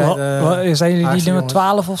 Bescheiden. Zijn jullie die nummer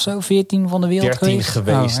 12 of zo? 14 van de wereld 13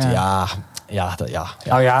 geweest? Ja,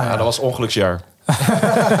 dat was ongeluksjaar.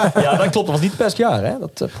 Ja, dat klopt. Dat was niet het beste jaar, hè?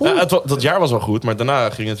 Dat jaar was wel goed, maar daarna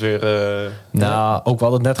ging het weer... ook we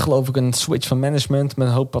hadden net geloof ik een switch van management met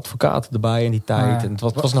een hoop advocaten erbij in die tijd. En het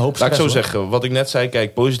was een hoop stress. Laat ik zo zeggen, wat ik net zei,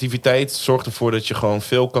 kijk, positiviteit zorgt ervoor dat je gewoon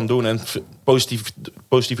veel kan doen en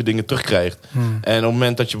positieve dingen terugkrijgt. En op het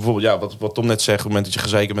moment dat je bijvoorbeeld, wat Thom net zegt, op het moment dat je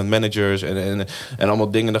gezeiken met managers en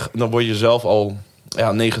allemaal dingen, dan word je zelf al...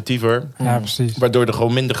 negatiever. Ja, precies. Waardoor er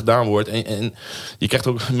gewoon minder gedaan wordt. En je krijgt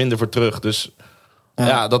ook minder voor terug. Dus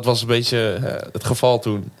dat was een beetje het geval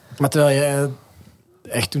toen. Maar terwijl je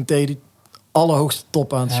echt toen tegen die allerhoogste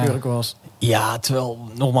top aan het schurken was. Ja, terwijl,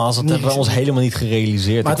 nogmaals, dat hebben we ons helemaal niet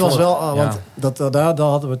gerealiseerd. Maar het was wel, want daar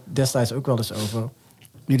hadden we het destijds ook wel eens over.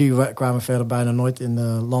 Jullie kwamen verder bijna nooit in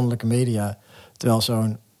de landelijke media. Terwijl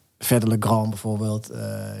zo'n Freddy Krueger bijvoorbeeld,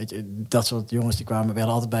 dat soort jongens die werden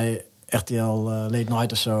altijd bij... RTL Late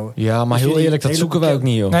Night of zo. Ja, maar dus heel eerlijk, dat zoeken wij ook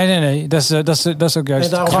niet, joh. Nee. Dat is ook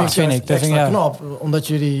juist kracht, vind ik. Dat extra knap, omdat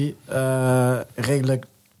jullie redelijk,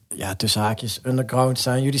 tussen haakjes, underground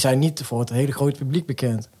zijn. Jullie zijn niet voor het hele grote publiek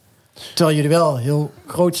bekend. Terwijl jullie wel heel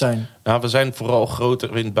groot zijn. Nou, we zijn vooral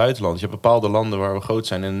groter in het buitenland. Je hebt bepaalde landen waar we groot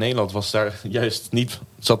zijn. En in Nederland was daar juist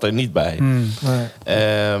zat daar niet bij.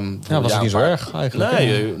 Was het niet zo erg eigenlijk?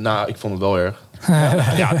 Nee, ik vond het wel erg.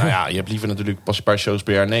 Je hebt liever natuurlijk pas een paar shows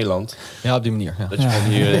per jaar in Nederland. Ja, op die manier. Ja. Dat je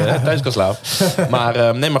gewoon hier thuis kan slapen.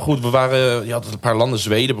 Maar goed, we waren... Je had een paar landen,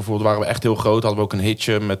 Zweden bijvoorbeeld, waren we echt heel groot. Hadden we ook een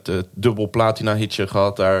hitje met dubbel platina hitje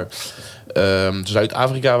gehad daar.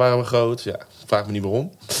 Zuid-Afrika waren we groot. Ja, vraag me niet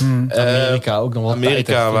waarom. Amerika ook nog wel.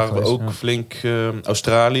 Amerika waren we ook flink.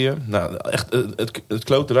 Australië. Nou, echt, het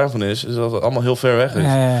klote daarvan is dat het allemaal heel ver weg is.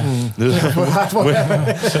 Dus,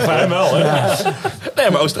 wel, hè? Nee,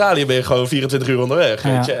 maar Australië ben je gewoon 24 uur onderweg.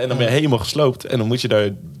 Weet je? En dan ben je helemaal gesloopt. En dan moet je daar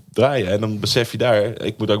draaien. En dan besef je daar,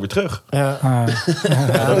 ik moet ook weer terug. Ja.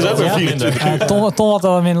 Dat is ook weer 24 uur. Tom had er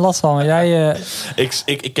wel minder last van. Maar jij...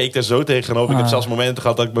 Ik keek daar zo tegenop. Ik heb zelfs momenten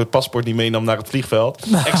gehad dat ik mijn paspoort niet meenam naar het vliegveld.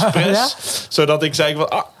 Expres. Zodat ik zei,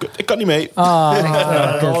 ik kan niet mee.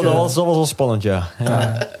 Dat was wel spannend, ja.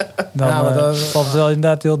 Dan valt het wel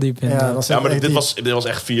inderdaad heel diep in. Maar dit was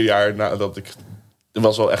echt 4 jaar nadat ik... Het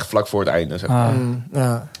was wel echt vlak voor het einde. Zeg maar.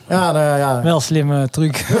 Wel een slimme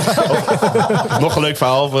truc. Nog een leuk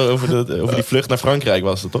verhaal over die vlucht naar Frankrijk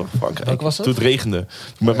was het, toch? Frankrijk. Was het? Toen het regende.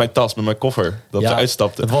 Met mijn tas, met mijn koffer. Dat ze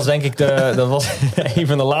uitstapte. Het was denk ik dat was een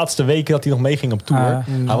van de laatste weken dat hij nog meeging op tour.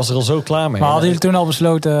 Hij was er al zo klaar mee. Maar hadden jullie toen al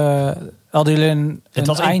besloten... Hadden jullie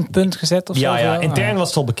een eindpunt gezet of zo? Ja, intern was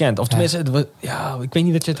het al bekend. Of tenminste, ik weet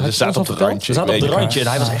niet dat je het zaten op het randje. We zaten op het randje en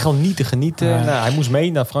hij was echt al niet te genieten. Hij moest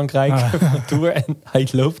mee naar Frankrijk tour en hij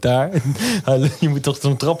loopt daar. Je moet toch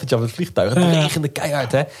zo'n trappetje af het vliegtuig. Het regende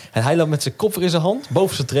keihard, hè. En hij loopt met zijn koffer in zijn hand,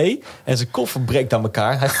 boven zijn tray. En zijn koffer breekt aan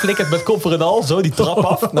elkaar. Hij flikkert met koffer en al, zo die trap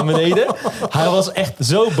af naar beneden. Hij was echt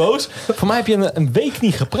zo boos. Voor mij heb je een week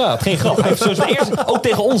niet gepraat. Geen grap. Hij heeft zoals eerst ook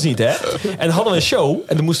tegen ons niet, hè. En dan hadden we een show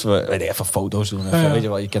en dan moesten we even foto's doen. Weet je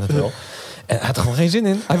wel, je kent het wel. En hij had er gewoon geen zin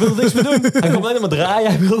in. Hij wilde niks meer doen. Hij kwam alleen maar draaien.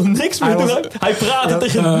 Hij wilde niks meer doen. Hij praatte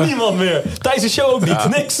tegen niemand meer. Tijdens de show ook niet.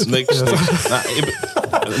 Niks.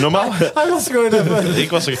 Normaal. Hij was gewoon even... Ik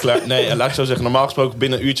was er klaar. Nee, laat ik zo zeggen. Normaal gesproken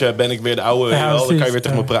binnen een uurtje ben ik weer de oude. Dan kan je weer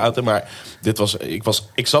tegen me praten. Maar dit was...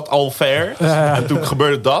 Ik zat al ver. En toen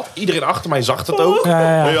gebeurde dat. Iedereen achter mij zag het ook. Dus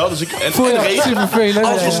alles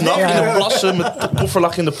was nat in de plassen. Mijn koffer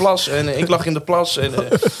lag in de plas. En ik lag in de plas. En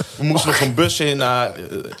we moesten nog een bus in.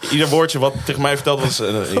 Ieder woordje wat tegen mij verteld was...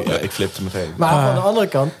 ik flipte meteen. Maar van de andere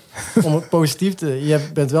kant, om het positief te... Je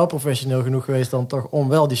bent wel professioneel genoeg geweest dan toch om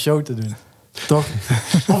wel die show te doen. Toch?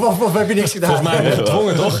 Of heb je niks gedaan? Volgens mij hebben we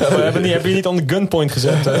gedwongen, toch? Heb je niet aan de gunpoint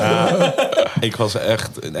gezet? Ik was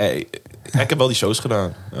echt... Nee, ik heb wel die shows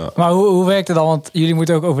gedaan. Ja. Maar hoe werkt het dan? Want jullie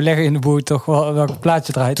moeten ook overleggen in de boot toch welk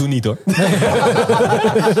plaatje draait. Toen niet, hoor.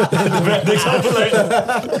 Er werd niks overlegd.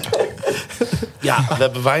 Ja, we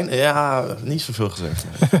hebben wijn. Ja, niet zoveel gezegd.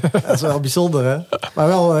 Dat is wel bijzonder, hè? Maar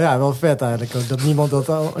wel vet eigenlijk ook. Dat niemand dat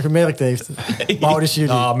al gemerkt heeft. Behouden jullie.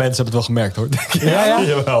 Nou, mensen hebben het wel gemerkt, hoor. Ja?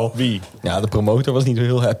 Jawel. Wie? Ja, de promotor was niet zo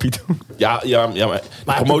heel happy toen. Ja,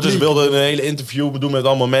 maar promotors wilden een hele interview doen met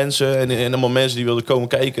allemaal mensen. En allemaal mensen die wilden komen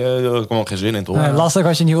kijken. Daar kwam geen zin in, toch? Lastig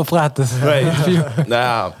als je niet wil praten.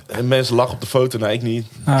 Nee. Mensen lachen op de foto. Nee, ik niet.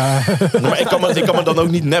 Maar ik kan me dan ook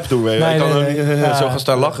niet nep doen, weet je. Ik kan ook niet zo gaan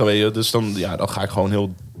staan lachen, weet je. Dus dan ga ik gewoon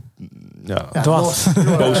heel... boos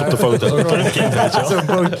op de foto.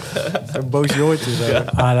 Zo'n boos jongetje.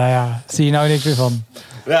 Zie je nou niks meer van.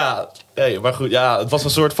 Ja, maar goed. Ja, het was een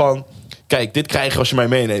soort van... Kijk, dit krijg je als je mij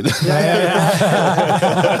meeneemt.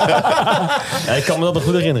 Ik kan me dat nog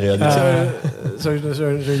goed herinneren.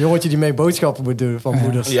 Zo'n jongetje die mee boodschappen moet doen van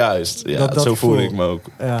moeders. Juist, dat zo voelde ik me ook.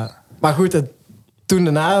 Ja. Maar goed, toen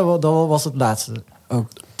daarna was het laatste. Ook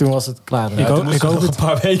toen was het klaar. Ik hoop nog een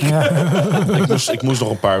paar weken. Ja. ik moest nog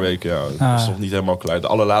een paar weken, ja. Het was nog niet helemaal klaar. De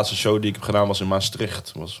allerlaatste show die ik heb gedaan was in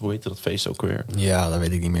Maastricht. Hoe heette dat feest ook weer? Ja, dat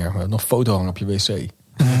weet ik niet meer. Maar nog foto hangen op je wc.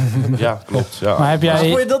 Ja, klopt. Ja. Maar heb jij...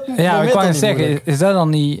 ik kan het zeggen. Is dat dan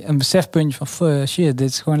niet een besefpuntje van... shit, dit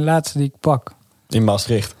is gewoon de laatste die ik pak? In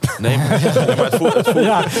Maastricht. Nee, maar het voelt...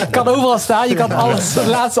 Ja, kan overal staan. Je kan alles het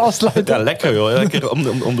laatste afsluiten. Ja, lekker joh. Lekker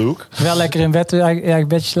om de hoek. Wel lekker in bed, eigen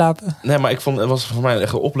bedje slapen. Nee, maar het was voor mij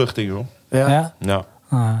echt een opluchting joh. Ja?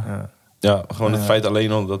 Ja, gewoon het feit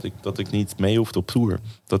alleen al dat ik niet mee hoefde op tour.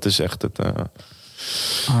 Dat is echt het...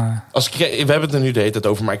 we hebben het er nu de hele tijd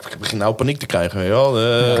over, maar ik begin nou paniek te krijgen. Weet je wel.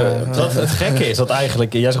 Het gekke is dat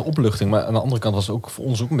eigenlijk, jij zegt opluchting, maar aan de andere kant was het ook voor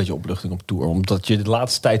ons ook een beetje opluchting op tour. Omdat je de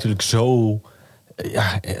laatste tijd natuurlijk zo...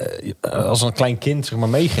 als een klein kind zeg maar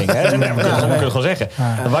meeging. Hè? Dat kunnen we gewoon zeggen.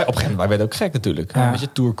 Wij, op een gegeven moment, wij werden ook gek natuurlijk. Weet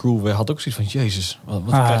je, tourcrew, we hadden ook zoiets van... Jezus, wat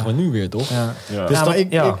krijgen we nu weer, toch? Dus maar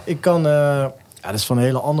ik kan... dat is van een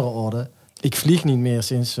hele andere orde. Ik vlieg niet meer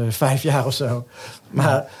sinds 5 jaar of zo.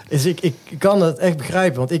 Maar dus ik kan het echt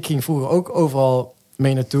begrijpen. Want ik ging vroeger ook overal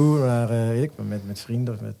mee naartoe. Met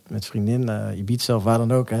vrienden of met vriendin. Ibiza of waar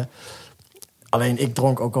dan ook. Hè. Alleen ik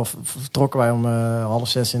dronk ook al... Vertrokken wij om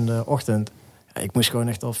 5:30 in de ochtend. Ja, ik moest gewoon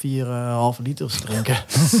echt al 4,5 liters drinken.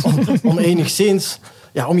 om enigszins...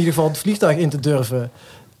 Ja, om in ieder geval het vliegtuig in te durven.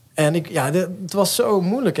 En het was zo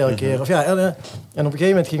moeilijk elke keer. En op een gegeven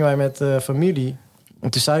moment gingen wij met familie... En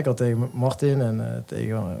toen zei ik al tegen Martin en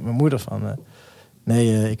tegen mijn moeder van...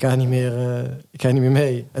 ik ga niet meer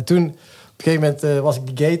mee. En toen, op een gegeven moment was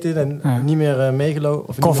ik die gate in en niet meer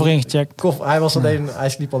meegelopen. Koffer ingecheckt. Hij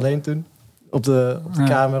sliep alleen toen. op de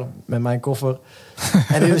kamer met mijn koffer.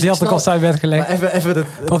 En die had ik al uit bed gelegd. Even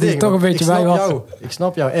dat hij er toch een beetje bij was. Ik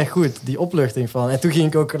snap jou echt goed, die opluchting van. En toen ging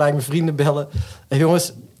ik ook gelijk mijn vrienden bellen. En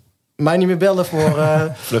jongens, mij niet meer bellen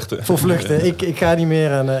voor vluchten. Voor vluchten. Ik ga niet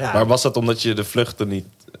meer. En, Maar was dat omdat je de vluchten niet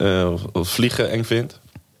of vliegen eng vindt?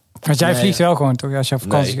 Want jij vliegt wel gewoon toch als je op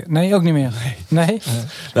vakantie gaat? Nee, ook niet meer. Nee?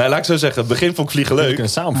 Nee, laat ik zo zeggen. Het begin vond ik vliegen leuk. We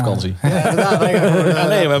samen vakantie.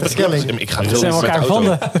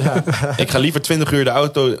 Ik ga liever 20 uur de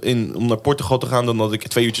auto in om naar Portugal te gaan dan dat ik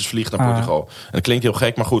 2 uurtjes vlieg naar Portugal. En dat klinkt heel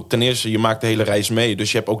gek, maar goed. Ten eerste, je maakt de hele reis mee.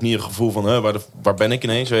 Dus je hebt ook niet een gevoel van waar ben ik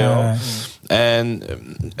ineens? Weet je wel? En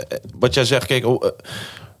wat jij zegt, kijk,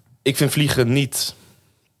 ik vind vliegen niet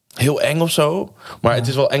heel eng of zo. Maar het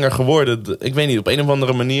is wel enger geworden. Ik weet niet, op een of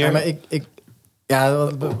andere manier. Ja,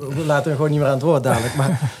 maar we laten hem gewoon niet meer aan het woord dadelijk.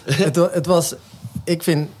 Maar het was... Ik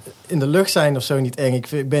vind in de lucht zijn of zo niet eng.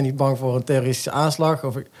 Ik ben niet bang voor een terroristische aanslag.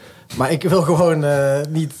 Maar ik wil gewoon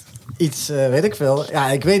niet iets, weet ik veel. Ja,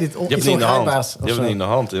 ik weet het. Je hebt het niet in de hand. Je hebt het niet in de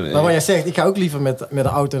hand. Maar wat jij zegt, ik ga ook liever met de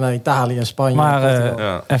auto naar Italië en Spanje.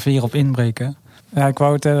 Maar even hierop inbreken. Ja, ik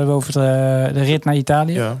wou het over de rit naar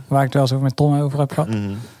Italië. Ja. Waar ik het wel eens over met Thom over heb gehad.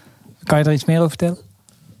 Mm-hmm. Kan je er iets meer over vertellen?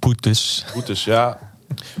 Boetes, ja.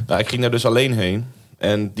 Nou, ik ging daar dus alleen heen.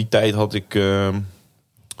 En die tijd had ik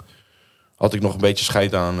nog een beetje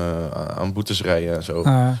scheid aan boetes rijden en zo.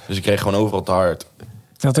 Dus ik kreeg gewoon overal te hard.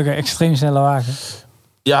 Je had ook een extreem snelle wagen.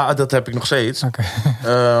 Ja, dat heb ik nog steeds. Okay.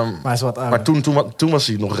 Maar toen was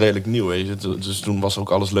hij nog redelijk nieuw. Weet je. Dus toen was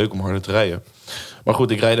ook alles leuk om harder te rijden. Maar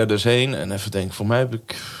goed, ik rijd daar dus heen. En even denk, voor mij heb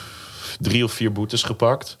ik 3 of 4 boetes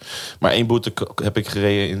gepakt. Maar 1 boete heb ik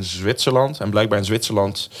gereden in Zwitserland. En blijkbaar in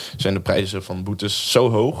Zwitserland zijn de prijzen van boetes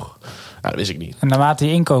zo hoog. Nou, dat wist ik niet. En naarmate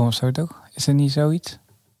je inkomen of zo, toch? Is er niet zoiets?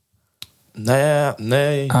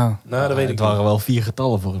 Nee. Oh. Nou, dat weet ik het waren wel 4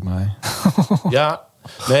 getallen volgens mij. Ja.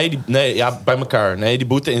 Nee, bij elkaar. Nee, die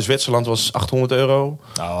boete in Zwitserland was €800.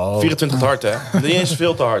 24 te hard, hè? Niet eens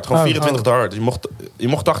veel te hard. Gewoon 24 te hard. Je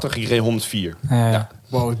mocht 80, je kreeg 104. Ja.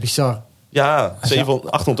 Wow, bizar. Ja,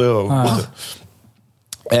 €800 boete.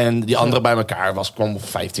 En die andere bij elkaar kwam op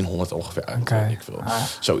 1500 ongeveer uit. Okay.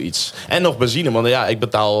 Zoiets. En nog benzine, want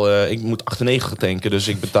ik moet 98 tanken, dus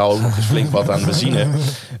ik betaal ook nog eens flink wat aan benzine.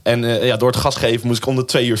 En door het gas geven moest ik om de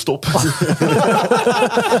 2 uur stoppen.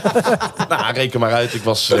 Nou, reken maar uit. Ik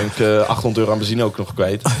was denk ik €800 aan benzine ook nog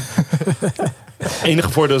kwijt. Het enige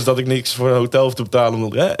voordeel is dat ik niks voor een hotel hoef te betalen,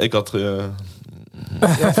 omdat ik had...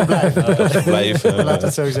 verblijf. Laat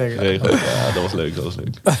het zo zeggen. Ja, dat was leuk.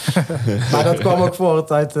 Maar dat kwam ook voor het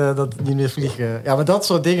tijd dat niet meer vliegen. Ja, maar dat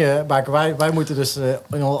soort dingen maken wij moeten dus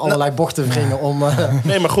in allerlei bochten wringen om...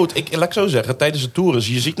 Nee, maar goed, laat ik zo zeggen. Tijdens de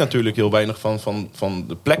toeren, je ziet natuurlijk heel weinig van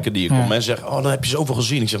de plekken die je komt. Mensen zeggen, dan heb je zoveel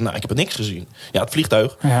gezien. Ik zeg, ik heb er niks gezien. Ja, het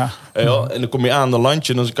vliegtuig. Ja. En dan kom je aan, dan land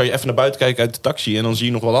je, dan kan je even naar buiten kijken uit de taxi en dan zie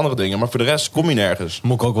je nog wel andere dingen. Maar voor de rest kom je nergens.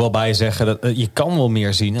 Moet ik ook wel bij zeggen, dat je kan wel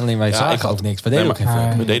meer zien. Alleen wij zagen ook niks. We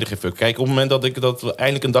deden geen fuck. Kijk, op het moment dat we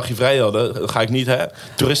eindelijk een dagje vrij hadden, ga ik niet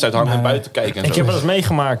toeristen uithangen en buiten kijken. En ik heb wel eens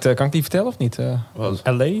meegemaakt. Kan ik die vertellen of niet?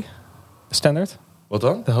 LA? Standard? Wat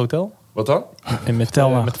dan? De hotel? Wat dan? En met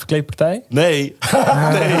de verkleedpartij? Nee.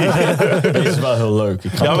 Dit is wel heel leuk.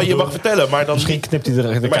 Maar je mag vertellen, maar dan... Misschien knipt hij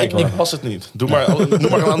er maar ik pas het niet. Noem maar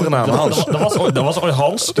een andere naam. Hans. Dat was ooit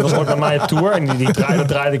Hans. Die was ooit bij mij op tour. En die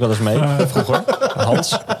draaide ik wel eens mee. Vroeger.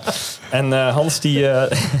 Hans. En Hans, we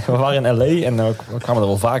waren in LA. En we kwamen er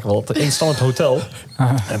wel vaker wel. Het instandard hotel.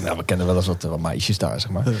 En we kenden wel eens wat meisjes daar,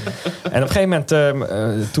 zeg maar. En op een gegeven moment...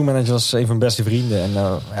 de tourmanager was een van mijn beste vrienden. En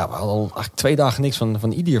we hadden al eigenlijk 2 dagen niks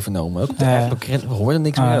van Idir vernomen. We hoorden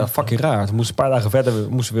niks meer. Fucking raar. Toen moesten een paar dagen verder. We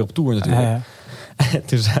moesten weer op tour natuurlijk. En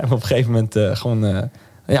toen zijn we op een gegeven moment gewoon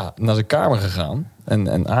naar zijn kamer gegaan.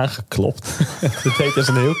 En aangeklopt. Het deed dus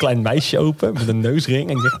een heel klein meisje open. Met een neusring.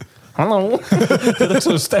 En ik dacht, hallo. Dat ik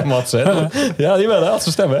zo'n stem had. Hè? Ja, die had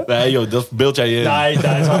zijn stem, hè? Nee joh, dat beeld jij je. Nee,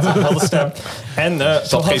 hij had een stem. En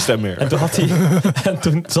had geen stem meer. En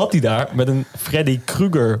toen zat hij daar met een Freddy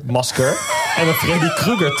Krueger masker. En een Freddy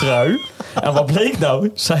Krueger trui. En wat bleek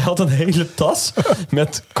nou? Zij had een hele tas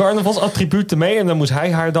met carnavalsattributen mee. En dan moest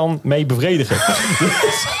hij haar dan mee bevredigen.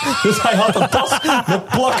 Dus hij had een tas met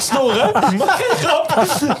plaksnorren. Mag geen grap.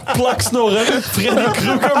 Plaksnorren. Freddy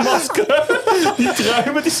Krueger masker. Die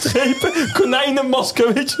trui met die strepen.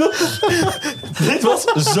 Konijnenmasker, weet je nog? Dit was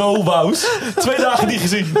zo wous. 2 dagen niet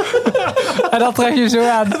gezien. En dat trek je zo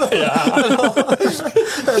aan. Ja.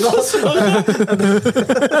 Dat was zo...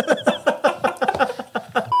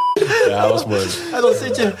 Ja, dat was mooi. En dan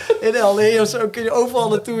zit je in L.A. of zo, kun je overal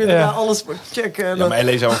naartoe en alles checken. En Ja, maar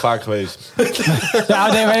L.A. zijn we vaak geweest.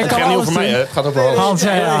 Ja, nee, maar je Het kan gaat niet alles over mij, doen. hè? Het gaat over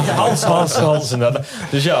Hans. Hans. inderdaad.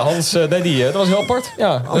 Dus ja, Hans, dat was heel apart.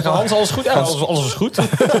 Ja, Hans, alles goed? Ja, alles was goed.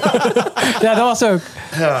 Ja, dat was ook.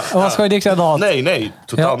 Ja. Er was gewoon niks aan de hand. Nee,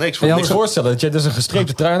 totaal niks. Je moet je voorstellen dat je dus een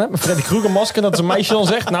gestreepte trui hebt, een Freddy Krueger masker, en dat een meisje dan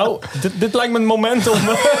zegt, nou, dit lijkt me een moment om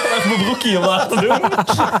mijn broekje omlaag te doen.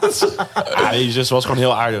 Ja, je zus was gewoon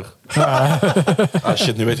heel aardig. Ah,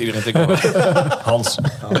 shit, nu weet iedereen dat ik Hans.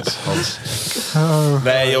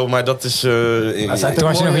 Nee joh, maar dat is... Toen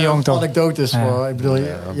was je nog jong, toch? Anekdotes voor. Ik bedoel,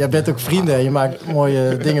 jij bent ook vrienden en je maakt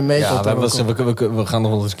mooie dingen mee. Ja, we gaan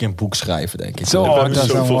nog wel eens een keer een boek schrijven, denk ik. Zo, hebben dat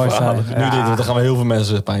zou zoveel mooi verhalen. zijn. Nu dan gaan we heel veel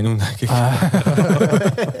mensen pijn doen, denk ik. Ja,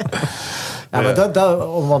 maar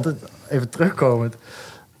want even terugkomend.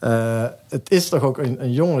 Het is toch ook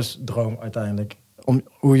een jongensdroom uiteindelijk. Om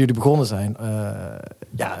hoe jullie begonnen zijn.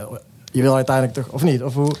 Je wil uiteindelijk toch, of niet?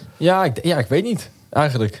 Of hoe? Ja, ik weet niet.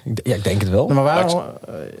 Eigenlijk. Ik denk het wel. Maar waarom?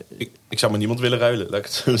 Ik zou met niemand willen ruilen, laat ik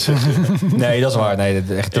het zo zeggen. Nee, dat is waar. Nee,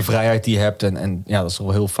 echt de vrijheid die je hebt. En ja, dat is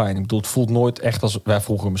wel heel fijn. Ik bedoel, het voelt nooit echt als... Wij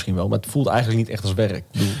vroeger misschien wel, maar het voelt eigenlijk niet echt als werk.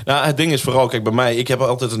 Nou, het ding is vooral, kijk, bij mij... Ik heb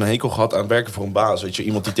altijd een hekel gehad aan werken voor een baas. Weet je,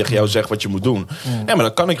 iemand die tegen jou zegt wat je moet doen. Ja, maar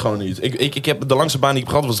dat kan ik gewoon niet. Ik heb de langste baan die ik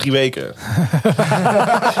heb gehad was 3 weken.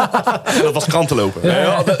 En dat was kranten lopen.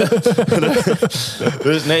 Ja.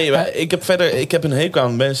 Dus nee, maar ik heb een hekel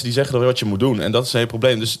aan mensen die zeggen wat je moet doen. En dat is een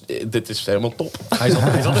probleem. Dus dit is helemaal top. Hij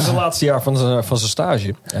zat in zijn laatste jaar van zijn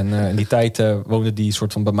stage. En in die tijd woonde die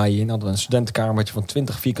soort van bij mij in. Hadden we een studentenkamertje van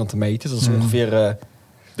 20 vierkante meter. Dat is ongeveer...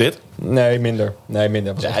 Dit? Nee, minder. Dat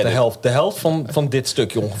was echt de helft van dit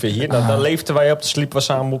stukje ongeveer hier. Daar leefden wij op. Daar sliepen we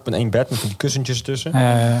samen op in 1 bed met die kussentjes tussen.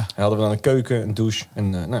 En hadden we dan een keuken, een douche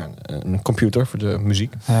en een computer voor de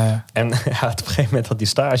muziek. En op een gegeven moment had die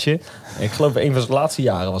stage... Ik geloof een van zijn laatste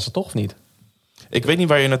jaren was het toch of niet? Ik weet niet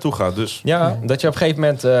waar je naartoe gaat, dus... Ja, dat je op een gegeven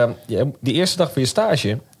moment... die eerste dag van je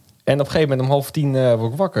stage... En op een gegeven moment om 9:30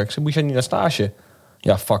 word ik wakker. Ik zei, moet jij niet naar stage?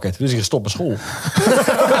 Ja, fuck it. Dus ik stop met school.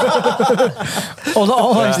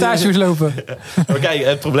 Al stage moest lopen. Maar kijk,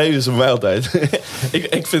 het probleem is bij mij altijd...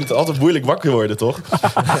 ik vind het altijd moeilijk wakker worden, toch?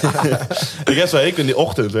 Ik heb zo hekel in die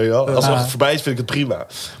ochtend, weet je wel. Als het voorbij is, vind ik het prima.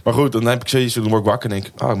 Maar goed, dan heb ik zoiets, dan word ik wakker en denk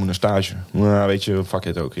ik... ik moet naar stage. Nou, weet je, fuck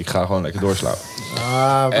it ook. Ik ga gewoon lekker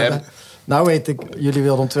doorslapen. Nou weet ik, jullie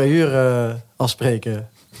wilden om 2 uur afspreken.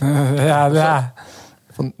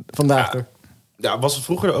 Vandaag toch? Ja, was het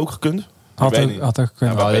vroeger ook gekund? Had ook gekund.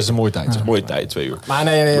 Ja, dat is een mooie tijd. Een mooie tijd, 2 uur. Maar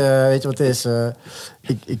nee, weet je wat het is?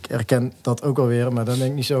 Ik herken dat ook alweer, maar dan denk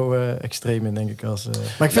ik niet zo extreem in, denk ik. Maar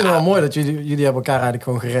ik vind het wel mooi dat jullie hebben elkaar eigenlijk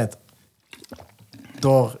gewoon gered.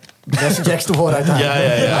 Door Blasterjaxx te worden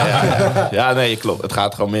uiteindelijk. Ja, nee, klopt. Het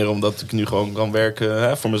gaat gewoon meer om dat ik nu gewoon kan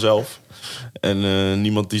werken voor mezelf. En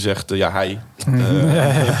niemand die zegt, hij.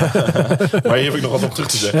 Maar hier heb ik nog wat op terug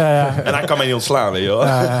te zeggen. En hij kan mij niet ontslaan, weet je wel.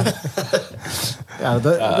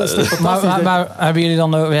 Dat is toch fantastisch. Maar hebben jullie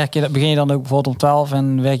dan, begin je dan ook bijvoorbeeld om 12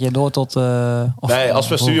 en werk je door tot... nee, als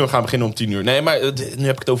we studio gaan beginnen om 10 uur. Nee, maar nu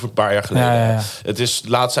heb ik het over een paar jaar geleden. Ja. Het is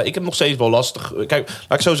laatst. Ik heb nog steeds wel lastig. Kijk,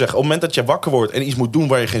 laat ik zo zeggen. Op het moment dat je wakker wordt en iets moet doen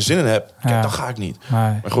waar je geen zin in hebt, kijk, dan ga ik niet. Nee.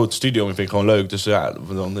 Maar goed, studio vind ik gewoon leuk. Dus ja,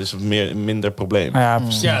 dan is het minder probleem. Ja,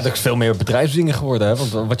 dat is veel meer bedrijfsdingen geworden. Hè?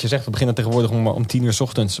 Want wat je zegt, we beginnen tegenwoordig om 10 uur 's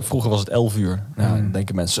ochtends. Vroeger was het 11 uur. Nou, dan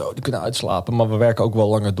denken mensen, die kunnen uitslapen. Maar we werken ook wel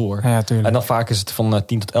langer door. Ja, en dan vaak is het van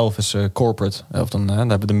 10 tot 11 is corporate. Of dan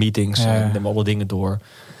hebben we de meetings. En dan hebben we alle dingen door.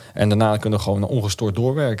 En daarna kunnen we gewoon ongestoord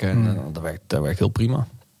doorwerken. En dat werkt heel prima.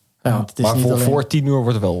 Ja, het is maar niet voor 10 uur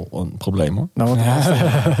wordt het wel een probleem, hoor. Nou,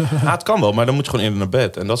 het kan wel, maar dan moet je gewoon eerder naar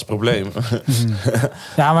bed. En dat is het probleem.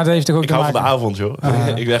 Ja, maar dat heeft toch ook ik hou van de avond, joh.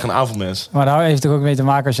 Ik ben echt een avondmens. Maar daar heeft toch ook mee te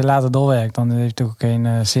maken als je later doorwerkt. Dan heeft het toch ook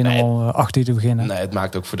geen zin om 8 uur te beginnen. Nee, het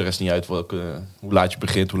maakt ook voor de rest niet uit hoe laat je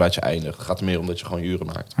begint, hoe laat je eindigt. Het gaat er meer om dat je gewoon je uren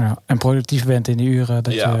maakt. Ja, en productief bent in die uren.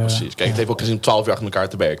 Precies. Kijk, het heeft ook geen zin om 12 uur achter elkaar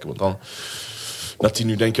te werken. Want dan... Na 10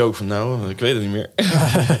 uur denk je ook van, ik weet het niet meer.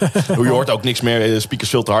 Je hoort ook niks meer. Speakers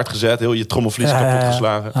veel te hard gezet. Heel je trommelvlies kapot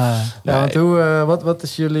geslagen. Want wat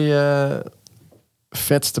is jullie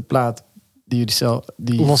vetste plaat die jullie zelf...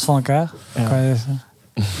 Los van elkaar?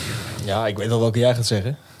 Ja, ik weet al welke jij gaat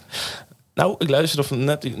zeggen. Nou, ik luisterde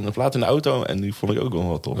net een plaat in de auto en die vond ik ook wel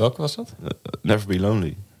wat tof. Welke was dat? Never Be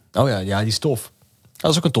Lonely. Oh ja, die is tof.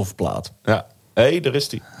 Dat is ook een toffe plaat. Ja. Daar is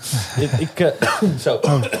die.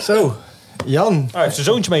 Zo. Jan. Hij heeft zijn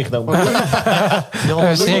zoontje meegenomen.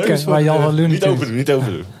 Jan schrikken, maar Jan van Looney Niet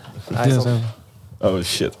overdoen. Oh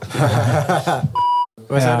shit.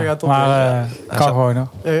 Wij zijn er aan het maar kan gewoon nog.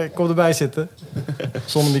 Kom erbij zitten.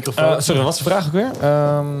 Zonder microfoon. Sorry, wat is de vraag ook weer?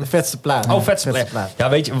 De vetste plaat. Vetste plaat. Ja,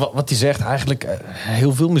 weet je, wat hij zegt, eigenlijk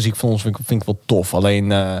heel veel muziek van ons vind ik wel tof.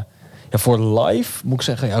 Alleen voor live moet ik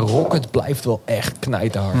zeggen, Rocket blijft wel echt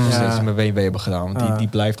knijterhard. Steeds in mijn WW hebben gedaan. Want die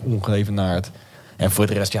blijft ongeëvenaard. En voor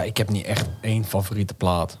de rest, ik heb niet echt één favoriete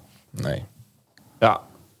plaat. Nee. Ja.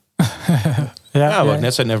 Wat ik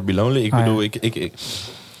net zei, Never Be Lonely. Ik bedoel, ik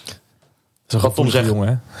dat is een gevoelige jongen,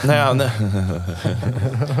 hè? Nou ja, nee.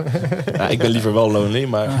 Ik ben liever wel lonely,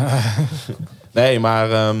 maar... Nee,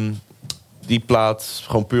 maar die plaat,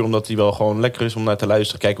 gewoon puur omdat die wel gewoon lekker is om naar te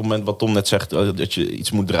luisteren. Kijk, op het moment wat Thom net zegt, dat je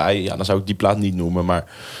iets moet draaien, dan zou ik die plaat niet noemen. Maar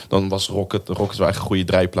dan was Rocket wel echt een goede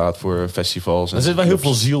draaiplaat voor festivals. Er zit wel heel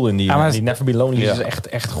veel ziel in die Never Be Lonely. Ja. Is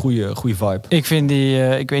echt goede vibe. Ik vind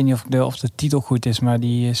die, ik weet niet of de titel goed is, maar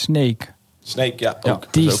die Snake... Snake, ook.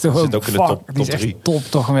 Die is toch ook in de top die is echt 3. Top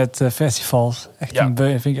toch met festivals. Echt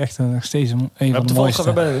vind ik echt nog steeds een van de mooiste.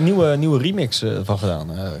 We hebben een nieuwe remix van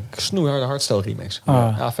gedaan. Snoeiharde hardstyle remix.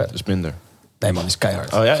 Ja, vet. Dat is minder. Nee man, is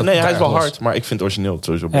keihard. Oh, ja? Nee, hij is wel hard, maar ik vind het origineel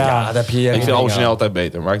sowieso beter. Ja, dat heb je. Ik vind origineel altijd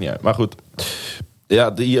beter, maakt niet uit. Maar goed,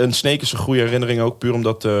 een Snake is een goede herinnering ook. Puur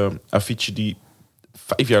omdat Avicii die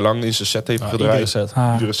 5 jaar lang in zijn set heeft gedraaid.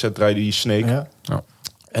 Iedere set draaide die Snake. Ja.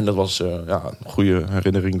 En dat was een goede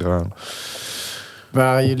herinnering eraan.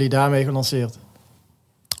 Waren jullie daarmee gelanceerd?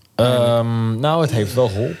 Nou, het heeft wel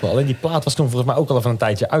geholpen. Alleen die plaat was toen volgens mij ook al even een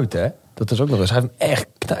tijdje uit, hè? Dat is ook nog eens. Hij heeft hem echt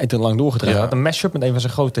knijterlang doorgedraaid. Hij had een mashup met een van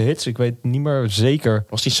zijn grote hits. Ik weet niet meer zeker.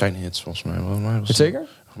 Was die zijn hits volgens mij? Was het zeker?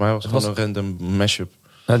 Volgens mij was het gewoon een random mashup.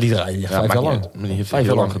 Nou, die draaide je 5 jaar lang. Die heeft 5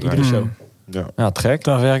 jaar lang gedraaid. Iedere show. Ja, te gek.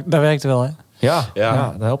 Dat werkte wel, hè? Ja,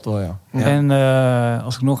 dat helpt wel, ja. En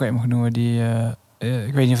als ik nog een mag noemen, die...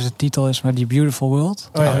 ik weet niet of het de titel is, maar die Beautiful World.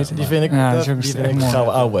 Die vind ik mooi.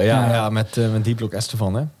 Gouden ouwe, ja, met die blok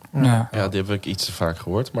Estevan, hè? Ja, die heb ik iets te vaak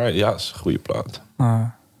gehoord. Maar ja, het is een goede plaat.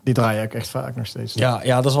 Die draai je ook echt vaak nog steeds. Ja,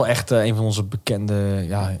 dat is wel echt een van onze bekende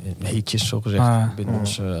heetjes, zo gezegd, binnen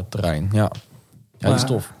ons terrein. Ja, die is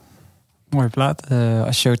tof. Mooie plaat.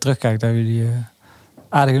 Als je zo terugkijkt, hebben jullie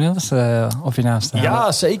aardige nummers op je naam staan.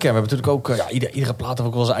 Ja, zeker. We hebben natuurlijk ook... iedere plaat heeft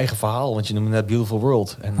ook wel zijn eigen verhaal. Want je noemde net Beautiful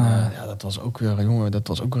World. En dat was ook weer... Jongen, dat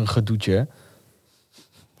was ook een gedoetje, hè?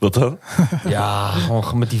 Wat dan? Ja,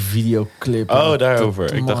 gewoon met die videoclip. Oh,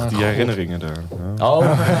 daarover. Ik dacht die herinneringen daar. Oh.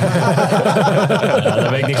 Daar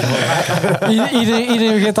weet ik niks van.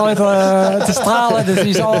 Iedereen begint altijd te stralen, dus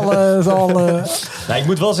die zal... Nou, ik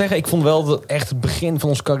moet wel zeggen, ik vond wel dat echt het begin van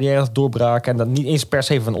onze carrière doorbraken. En dat niet eens per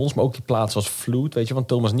se van ons, maar ook die plaats was Vloed, weet je, van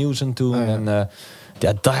Thomas Nielsen toen. En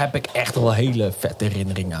daar heb ik echt wel hele vette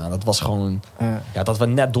herinneringen aan. Dat was gewoon... dat we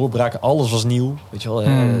net doorbraken. Alles was nieuw. Weet je wel,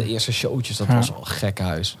 de eerste showtjes, dat was wel een gek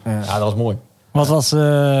huis. Ja, dat was mooi. Wat was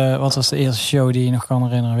de eerste show die je nog kan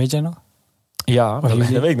herinneren? Weet jij nog? Ja, dat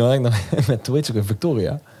weet ik nog. Met Twitch ook in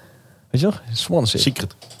Victoria. Weet je nog? Swansea.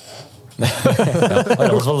 Secret.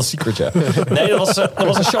 Dat was wel een secret, ja. Nee, dat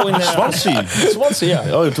was een show in... Swansea,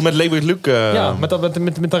 ja. Oh, toen met Labor Luke... Ja, met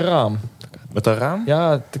dat raam. Met dat raam?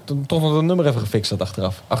 Ja, toch nog een nummer even gefixt dat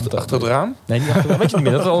achteraf. Achter het raam? Nee, niet achteraf. Weet je niet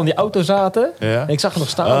meer, dat we al in die auto zaten. Ja. En ik zag er nog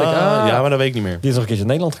staan. Ja, maar dat weet ik niet meer. Die is nog een keertje in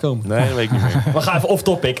Nederland gekomen. Nee, dat weet ik niet meer. We gaan even off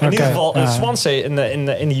topic. In ieder geval, Swansea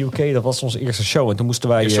in de UK, dat was onze eerste show. En toen moesten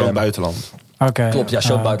wij... Show in het buitenland. Klopt, show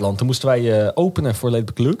in het buitenland. Toen moesten wij openen voor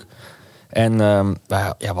Late Luke. En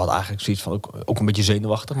we hadden eigenlijk zoiets van ook een beetje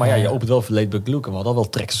zenuwachtig. Maar je opent wel voor Late Luke. En we hadden al wel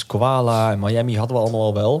Texas Koala en Miami hadden we allemaal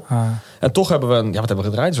al wel. En toch hebben we wat hebben we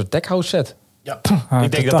gedraaid? Een soort tech house set. Ja.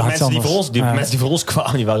 Ik denk dat de mensen die voor ons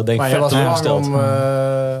kwamen, die waren denk ik vet teleurgesteld.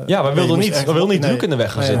 We wilden niet druk in de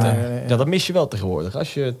weg gaan zitten. Ja, dat mis je wel tegenwoordig.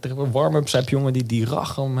 Als je tegenwoordig warm-ups hebt, jongen, die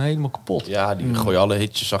rachen hem helemaal kapot. Ja, die gooien alle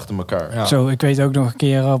hitjes achter elkaar. Ja. Zo, ik weet ook nog een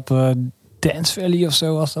keer op Dance Valley of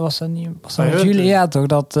zo, was dat niet? Was dat met jullie? Ja, toch?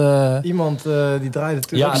 Dat, iemand die draaide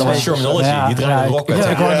toen. Ja, dat was Terminology. Die draaide Rocket.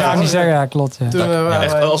 Ik wou het niet zeggen, ja, klopt. Ja. Toen,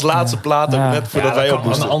 echt als laatste plaat, net voordat wij op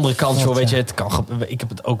moesten. Aan de andere kant, joh, weet je, ik heb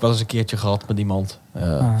het ook wel eens een keertje gehad met iemand.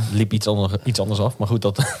 Liep iets anders af, maar goed,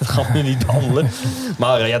 dat gaan we nu niet behandelen.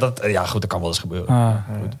 Maar goed, dat kan wel eens gebeuren.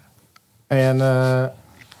 Goed. En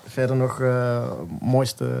verder nog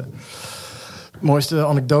mooiste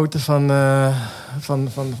anekdote van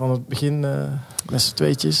het begin met z'n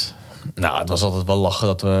tweetjes? Nou, het was altijd wel lachen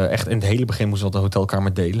dat we echt in het hele begin moesten we de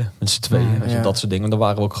hotelkamer delen. Met z'n tweeën. Dat soort dingen. Daar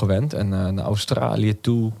waren we ook gewend. En naar Australië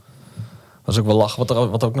toe was ook wel lachen.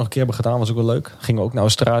 Wat we ook nog een keer hebben gedaan was ook wel leuk. Gingen we ook naar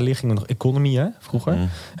Australië. Gingen we nog economy vroeger.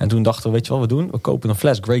 En toen dachten we, weet je wat we doen? We kopen een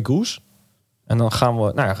fles Grey Goose. En dan gaan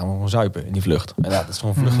we gewoon zuipen in die vlucht. En dat is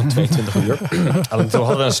gewoon een vlucht van 22 uur. En toen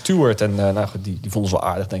hadden we een steward. En die vonden ze wel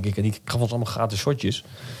aardig, denk ik. En die gaf ons allemaal gratis shotjes.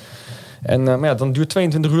 En maar ja, dan duurt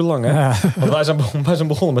 22 uur lang. Hè? Ja. Want wij zijn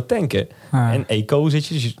begonnen met tanken. Ja. En eco zit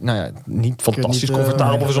je. Dus niet fantastisch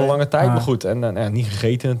comfortabel voor zo'n lange tijd. Maar goed. En niet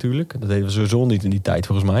gegeten natuurlijk. Dat deden we sowieso niet in die tijd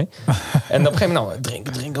volgens mij. En op een gegeven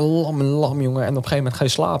moment drinken, lam, jongen. En op een gegeven moment ga je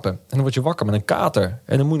slapen. En dan word je wakker met een kater.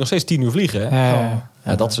 En dan moet je nog steeds 10 uur vliegen. Hè?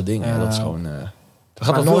 Ja, dat soort dingen. Dat is gewoon... Er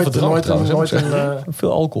gaat wel veel verdrang trouwens.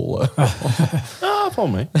 Veel alcohol.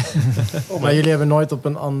 Valt mee. Maar jullie hebben nooit op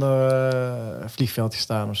een ander vliegveld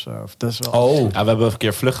gestaan of zo? Of dat is wel... Ja, we hebben een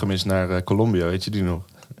keer vlucht gemist naar Colombia. Weet je die nog?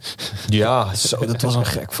 Ja, dat was een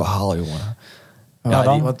gek verhaal, jongen.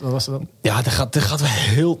 Wat was dat dan? Ja,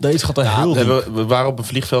 deze gaat wel heel diep. We waren op een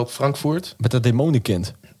vliegveld Frankfurt. Met dat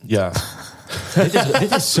demonenkind. Ja.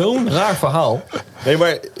 dit is zo'n raar verhaal. Nee,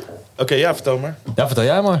 maar... Oké, vertel maar. Ja, vertel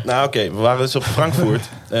jij maar. Nou, we waren dus op Frankfurt.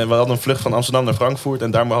 En we hadden een vlucht van Amsterdam naar Frankfurt.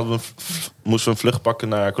 En daar moesten we een vlucht pakken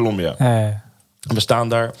naar Colombia. We staan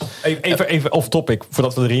daar. Even off topic,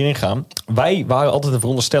 voordat we erin gaan. Wij waren altijd de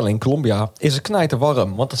veronderstelling, Colombia is het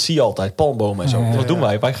knijterwarm. Want dat zie je altijd, palmbomen en zo. Wat doen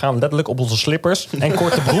wij? Wij gaan letterlijk op onze slippers en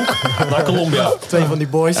korte broek naar Colombia. 2 van die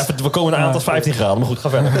boys. We komen aan tot 15 graden, maar goed, ga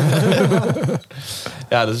verder.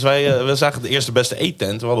 Ja, dus we zagen de eerste beste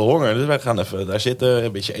eettent. We hadden honger, dus wij gaan even daar zitten,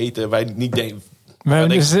 een beetje eten. Wij niet denken...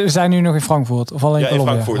 We zijn nu nog in Frankfurt? Of alleen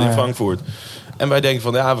Colombia? In Frankfurt. En wij denken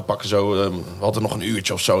van, we pakken zo... we hadden nog een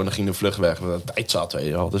uurtje of zo en dan ging de vlucht weg. De tijd zat, weet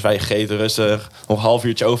je wel. Dus wij gegeten rustig, nog een half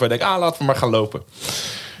uurtje over. En denken, laten we maar gaan lopen.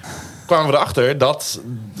 Kwamen we erachter dat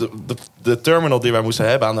de terminal die wij moesten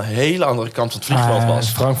hebben... aan de hele andere kant van het vliegveld was.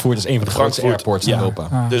 Frankfurt is een van de grootste airports in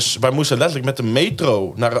Europa. Dus wij moesten letterlijk met de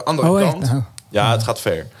metro naar de andere kant. Ja, het gaat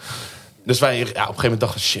ver. Dus wij op een gegeven moment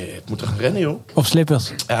dachten, shit, moeten we gaan rennen, joh. Of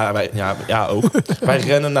slippers. Ja, ook. Wij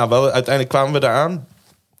rennen, uiteindelijk kwamen we daar aan.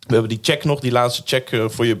 We hebben die check nog, die laatste check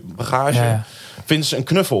voor je bagage. Ja. Vinden ze een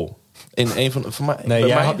knuffel in een van mij? Nee,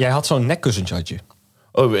 jij had zo'n nekkussentje, had je.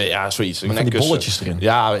 Oh ja, zoiets. Met die bolletjes erin.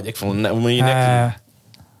 Ja, weet ik van hoe je nek.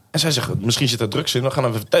 En zij zegt, misschien zit er drugs in, we gaan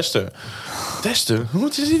even testen. Testen? Hoe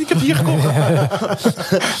moet je zien? Ik heb hier gekocht.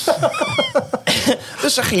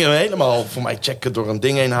 Dus ze gingen helemaal voor mij checken, door een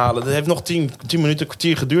ding heen halen. Dat heeft nog 10 minuten, een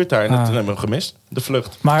kwartier geduurd daar. En toen hebben we hem gemist, de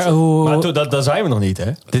vlucht. Maar daar zijn we nog niet,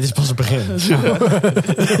 hè? Dit is pas het begin.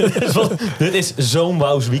 Dit is zo'n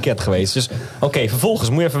wauws weekend geweest. Dus oké, vervolgens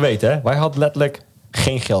moet je even weten, hè? Wij hadden letterlijk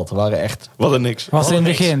geen geld. We waren echt... We hadden niks. Was in het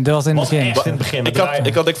begin. Dat was in het begin. Echt in het begin.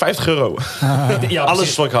 Ik had €50. Ja,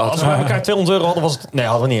 alles wat ik had. Als we elkaar €200 hadden, was het... Nee,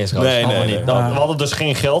 hadden we niet eens. Nee. We hadden dus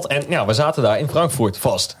geen geld. En we zaten daar in Frankfurt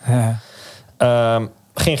vast.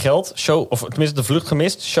 Geen geld. Show, of tenminste de vlucht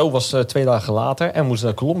gemist. Show was 2 dagen later. En moesten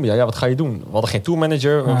naar Colombia. Ja, wat ga je doen? We hadden geen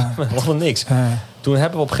tourmanager. We hadden niks. Toen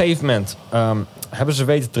hebben we op een gegeven moment... hebben ze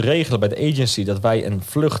weten te regelen bij de agency... dat wij een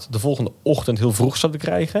vlucht de volgende ochtend heel vroeg zouden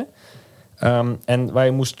krijgen. En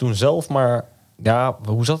wij moesten toen zelf maar... Ja,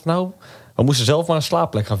 hoe zat het nou? We moesten zelf maar een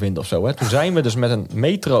slaapplek gaan vinden of zo. Hè? Toen zijn we dus met een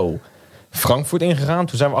metro Frankfurt ingegaan.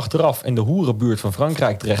 Toen zijn we achteraf in de hoerenbuurt van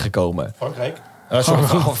Frankrijk terechtgekomen. Frankrijk? Sorry,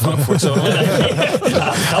 Frankfurt. Zo.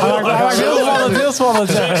 Heel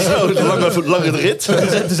spannend. Lange rit.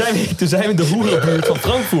 Toen zijn we in de hoerenbuurt van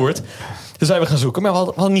Frankfurt... Toen zijn we gaan zoeken, maar we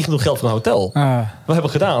hadden niet genoeg geld voor een hotel. Wat hebben we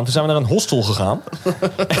gedaan? Toen zijn we naar een hostel gegaan.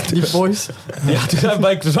 Die boys. Ja,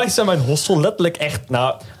 toen zijn wij een hostel letterlijk echt...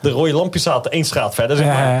 Nou, de rode lampjes zaten 1 straat verder, zeg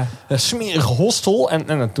maar. Een smerige hostel.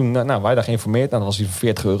 En toen wij daar geïnformeerd. Nou, dat was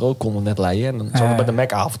die €40. Konden we net leien. En dan zouden we bij de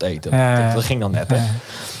Mac avond eten. Dat ging dan net, hè.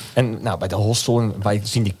 En bij de hostel, en wij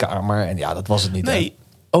zien die kamer. En ja, dat was het niet. Nee. Hè.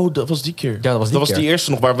 Oh, dat was die keer. Ja, dat was die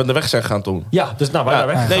eerste nog waar we de weg zijn gegaan toen. Ja, dus wij daar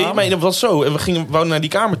weg. Nee, maar dat was zo. En we wouden naar die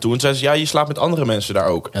kamer toe. En zeiden ze, je slaapt met andere mensen daar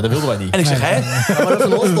ook. Ja, dat wilden wij niet. En ik zeg, hè? Ja, maar dat is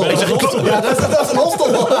een hostel. Ja, dat is een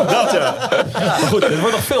hostel. Dat, ja. Maar goed, dit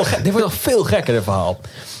wordt nog veel gekker, dit verhaal.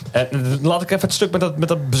 Laat ik even het stuk met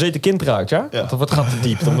dat bezeten kind eruit, ja? Dat gaat te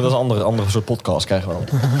diep. Dan moet dat een andere soort podcast krijgen we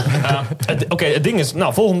dan. Oké, het ding is,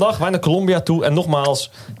 volgende dag wij naar Colombia toe. En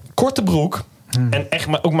nogmaals, korte broek. En echt,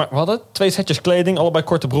 maar we hadden 2 setjes kleding, allebei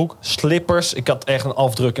korte broek, slippers. Ik had echt een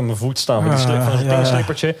afdruk in mijn voet staan met die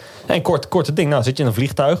slippertje. En korte ding. Nou, zit je in een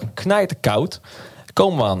vliegtuig, knijterkoud.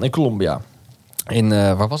 Komen we aan in Colombia. In,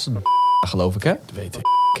 waar was het? Geloof ik, hè? Weet ik.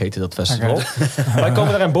 Heette dat festival. Wij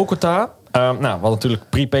komen daar in Bogota. We hadden natuurlijk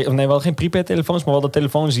we hadden geen prepaid telefoons, maar we hadden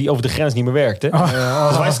telefoons die over de grens niet meer werkten.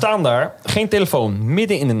 Dus wij staan daar, geen telefoon,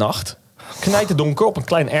 midden in de nacht. Knijterdonker op een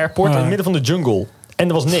klein airport in het midden van de jungle. En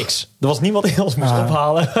er was niks. Er was niemand die ons moest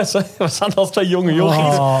ophalen. We staan als 2 jonge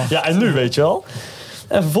jochies. Ja, en nu, weet je wel.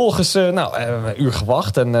 En vervolgens een uur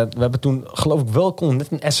gewacht. En we hebben toen, geloof ik wel, kon net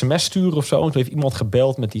een sms sturen of zo. En toen heeft iemand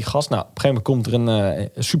gebeld met die gast. Nou, op een gegeven moment komt er een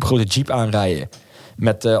supergrote jeep aanrijden.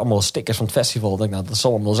 Met allemaal stickers van het festival. Ik denk, dat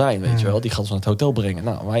zal hem wel zijn, weet je wel. Die gaat ons naar het hotel brengen.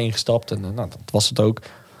 Nou, wij ingestapt en dat was het ook.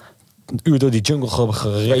 uur door die jungle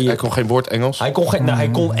gereden. Hij kon geen woord Engels. Hij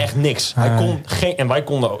kon echt niks. Hij kon geen, en wij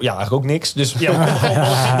konden eigenlijk ook niks. Dus ja,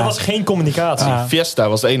 er was geen communicatie. Fiesta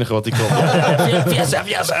was het enige wat hij kon. Fiesta.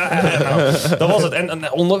 Nou, dat was het.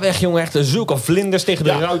 En onderweg, jongen, echt zulke vlinders tegen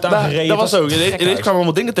de ruit aangereden. Dat was ook. Ineens kwamen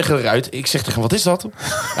allemaal dingen tegen de ruit. Ik zeg tegen hem, wat is dat?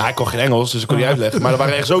 Ja, hij kon geen Engels, dus ik kon niet uitleggen. Maar er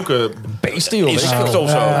waren echt zulke beesten, joh. Insecten of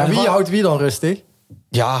zo. Wie houdt wie dan rustig?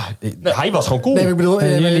 Ja, hij was gewoon cool. Nee, ik bedoel,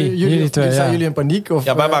 jullie twee, zijn jullie in paniek? Of,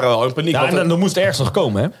 Ja, wij waren wel in paniek. Ja, en dan moest ergens nog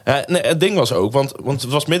komen, hè? Nee, het ding was ook, want het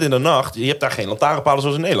was midden in de nacht. Je hebt daar geen lantaarnpalen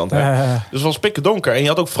zoals in Nederland. Hè? Dus het was pikken donker. En je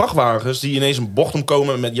had ook vrachtwagens die ineens een bocht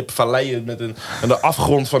omkomen. Je hebt valleien met een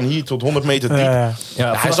afgrond van hier tot 100 meter diep.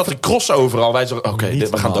 Hij zat te crossen overal. Wij zeiden, oké,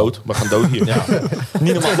 we gaan dood. We gaan dood hier. Ja.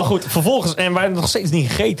 Niet normaal. Maar goed, vervolgens, en wij hebben nog steeds niet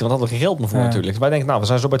gegeten. Want we hadden geen geld meer voor natuurlijk. Dus wij denken, nou, we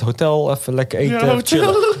zijn zo bij het hotel. Even lekker eten,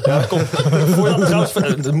 chillen. Ja, kom. Voordat trouwens,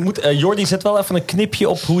 Jordi zet wel even een knipje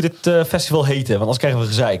op hoe dit festival heette. Want anders krijgen we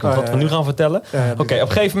gezeik. Wat we nu gaan vertellen. Oké, op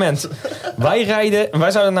een gegeven moment.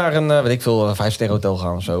 Wij zouden naar een, weet ik veel, 5-sterren hotel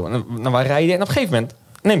gaan of zo. En wij rijden. En op een gegeven moment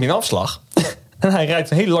neemt hij een afslag. En hij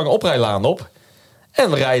rijdt een hele lange oprijlaan op. En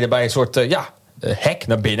we rijden bij een soort, hek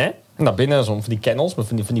naar binnen. En naar binnen van die kennels. Met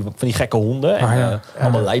van die gekke honden. En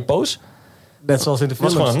allemaal lijpo's. Net zoals in de Het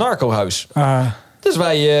was films. gewoon een narcohuis. Dus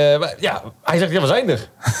hij zegt, ja, we zijn er.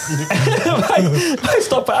 wij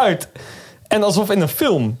stappen uit. En alsof in een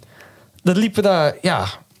film. Dat liepen daar,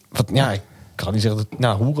 ik kan niet zeggen,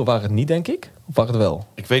 hoeren waren het niet, denk ik. Of waren het wel?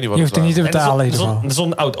 Ik weet niet wat Je het hoeft er niet te was. betalen in ieder geval. Er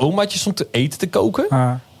stond een oud omaatje stond te eten te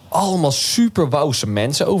koken. Allemaal super wauwse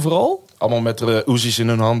mensen overal. Allemaal met Uzi's in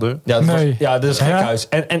hun handen. Ja, Nee. dat is een gek huis.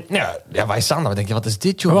 En wij staan daar, we denken, wat is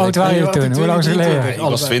dit, joh? Hoe oud waren jullie toen? Hoe lang is het geleden? Ik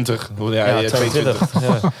was 20. Ja, 22.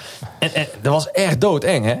 Ja. En dat was echt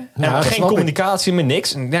doodeng, hè? En geen communicatie met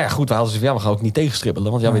niks. En goed, we hadden we gaan ook niet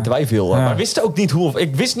tegenstribbelen, want weten wij veel. Maar we wisten ook niet hoe.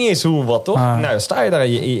 Ik wist niet eens hoe en wat, toch? Nou, dan sta je daar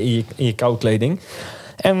in je koudkleding.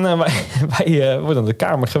 En wij worden naar de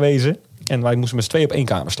kamer gewezen. En wij moesten met z'n tweeën op één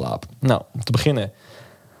kamer slapen. Nou, om te beginnen.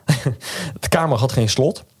 De kamer had geen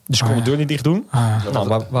slot. Dus je kon de deur niet dicht doen. Nou,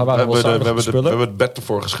 waar waren we hebben het bed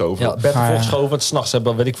ervoor geschoven. Ja, het bed ervoor geschoven. Want 's nachts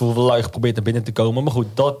hebben we, weet ik hoeveel lui geprobeerd naar binnen te komen. Maar goed,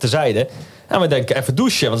 dat terzijde. En we denken, even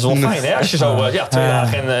douchen. Want dat is wel fijn, hè? Als je zo 2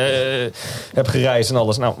 dagen hebt gereisd en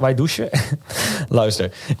alles. Nou, wij douchen.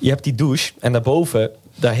 Luister, je hebt die douche. En daarboven,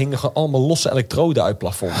 daar hingen gewoon allemaal losse elektroden uit het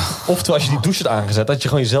plafond. Oftewel, als je die douche had aangezet, had je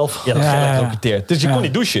gewoon jezelf geëlektrocuteerd. Dus je kon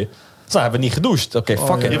niet douchen. Dus nou, hebben we niet gedoucht. Oké,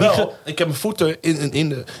 fuck it. Jawel, ik heb mijn voeten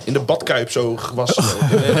in de badkuip zo gewassen.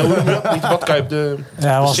 Hoe noem je dat? Niet de badkuip, de...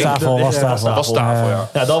 Ja, wastafel. Wastafel, ja.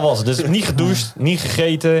 Ja, dat was het. Dus niet gedoucht, niet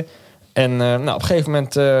gegeten. En op een gegeven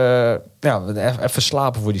moment even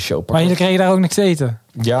slapen voor die show. Maar jullie kregen daar ook niks te eten?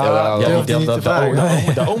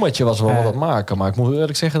 Dat omaatje was wel wat het maken. Maar ik moet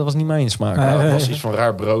eerlijk zeggen, dat was niet mijn smaak. Het was iets van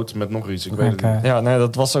raar brood met nog iets. Ik weet het niet. Ja, nee,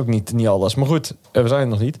 dat was ook niet alles. Maar goed, we zijn er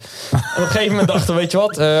nog niet. En op een gegeven moment dachten we, weet je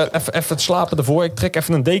wat? Even het slapen ervoor. Ik trek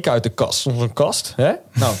even een deken uit de kast. Soms een kast. Hè?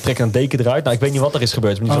 Nou, ik trek een deken eruit. Nou, ik weet niet wat er is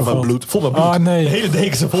gebeurd. Maar vol met bloed. Vol met bloed. Oh, nee. De hele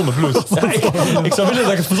deken is vol met bloed. Ja, ik zou willen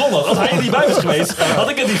dat ik het verzonnen had. Als hij er niet bij was geweest, had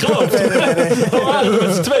ik het niet geloofd. Dan waren we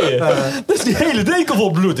met z'n tweeën. Dus die hele deken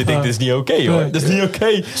vol bloed. Ik denk, dit is niet oké, hoor. Dit is niet oké.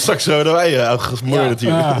 Straks zouden wij gesmoord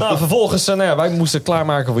natuurlijk. Nou, vervolgens, wij moesten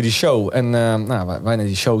klaarmaken voor die show. En wij naar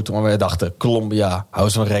die show toen. We dachten, Colombia,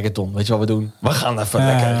 house van reggaeton. Weet je wat we doen? We gaan even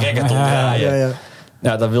lekker reggaeton draaien.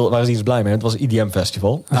 Ja, daar waren ze niet blij mee. Het was een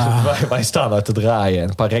EDM-festival. Dus wij staan daar te draaien. En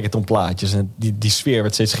een paar reggaeton-plaatjes. En die sfeer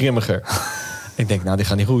werd steeds grimmiger. Ik denk, nou, dit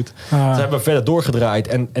gaat niet goed. Dus hebben we verder doorgedraaid.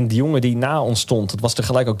 En die jongen die na ons stond, dat was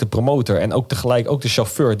tegelijk ook de promotor. En ook tegelijk ook de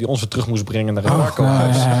chauffeur die ons weer terug moest brengen naar het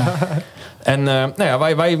narcohuis. En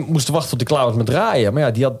wij moesten wachten tot hij klaar was met draaien. Maar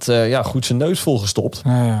ja, die had goed zijn neus volgestopt.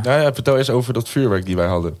 Vertel eens over dat vuurwerk die wij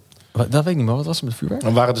hadden. Dat weet ik niet meer. Wat was er met vuurwerk?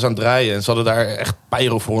 We waren dus aan het draaien en ze hadden daar echt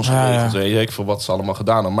pyro voor ons geregeld. Weet ik veel wat ze allemaal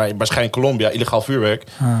gedaan hebben. Maar waarschijnlijk Colombia, illegaal vuurwerk.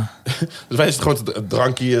 Dus wij zitten gewoon te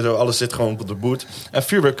drankje en zo. Alles zit gewoon op de boot. En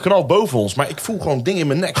vuurwerk knalt boven ons. Maar ik voel gewoon dingen in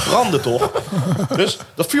mijn nek branden toch. Dus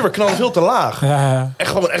dat vuurwerk knalt veel te laag.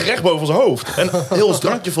 Echt gewoon echt recht boven ons hoofd. En heel ons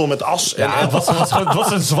drankje vol met as. Het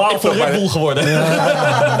was een zwaar voor Red Bull geworden.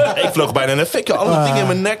 Ik vloog bijna in een fik. Alle dingen in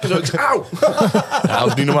mijn nek. En zo. Ik zei, auw. Ja, dat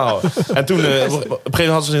is niet normaal. En toen, op een gegeven moment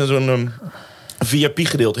hadden ze zo'n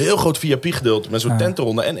VIP-gedeelte, heel groot VIP-gedeelte met zo'n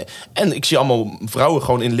tentenronde. En ik zie allemaal vrouwen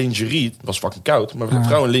gewoon in lingerie. Het was fucking koud, maar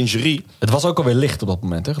vrouwen in lingerie. Het was ook alweer licht op dat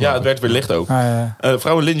moment, hè? Ja, het werd weer licht ook.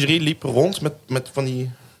 Vrouwen in lingerie liepen rond met van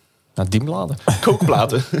die Nou, dienbladen.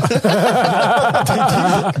 Kookplaten.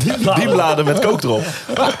 Dienbladen met kook erop.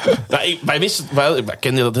 Nou, wij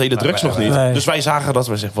kenden dat hele drugs nog niet. Nee. Dus wij zagen dat.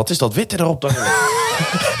 Wij zeggen, wat is dat witte erop dan?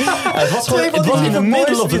 Het was in de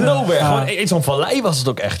middle of the nowhere. Gewoon in zo'n vallei was het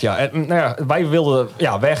ook echt, ja. En wij wilden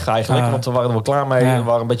weg eigenlijk, want we waren er wel klaar mee. We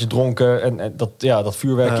waren een beetje dronken. En dat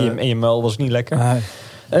vuurwerkje in je muil was niet lekker.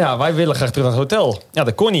 En wij willen graag terug naar het hotel. Ja,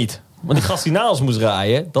 dat kon niet. Want die gast die na ons moest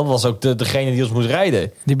rijden, dat was ook degene die ons moest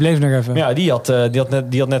rijden. Die bleef nog even. Ja, die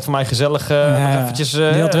had net voor mij gezellig eventjes...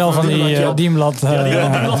 die had wel van die dienblad... die had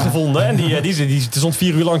een dienblad gevonden. En die stond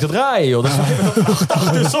 4 uur lang te draaien, joh. Dus we hebben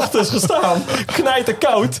 8 uur 's ochtends gestaan.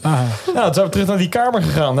 Knijterkoud. Nou, toen zijn we terug naar die kamer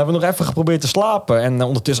gegaan. Dan hebben we nog even geprobeerd te slapen. En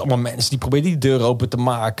ondertussen allemaal mensen die probeerden die deur open te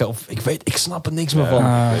maken. Of ik snap er niks meer van.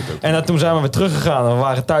 En toen zijn we weer teruggegaan. En we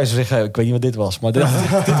waren thuis en zeggen, ik weet niet wat dit was. Maar dit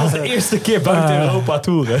was de eerste keer buiten Europa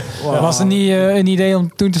toeren. Was er niet een idee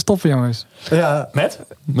om toen te stoppen, jongens? Ja. Met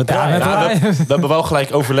draaien? We hebben wel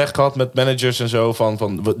gelijk overleg gehad met managers en zo.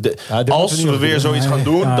 Als we weer zoiets gaan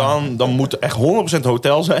doen, dan moet het echt 100%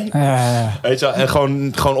 hotel zijn. Weet je, en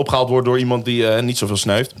gewoon opgehaald worden door iemand die niet zoveel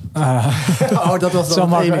snuift. Dat was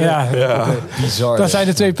dan het enige. Bizar. Dat zijn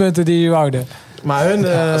de 2 punten die je wouden. Maar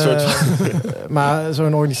maar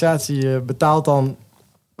zo'n organisatie betaalt dan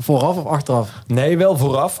vooraf of achteraf? Nee, wel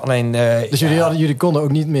vooraf. Alleen, dus jullie konden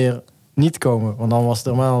ook niet meer niet komen, want dan was het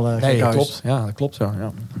helemaal nee, dat klopt. Ja, dat klopt zo.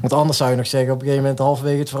 Ja. Want anders zou je nog zeggen, op een gegeven moment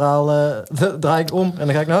halverwege het verhaal draai ik om en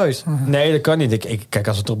dan ga ik naar huis. Nee, dat kan niet. Kijk,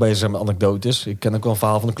 als we toch bezig zijn met anekdotes. Ik ken ook wel een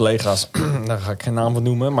verhaal van de collega's. Daar ga ik geen naam van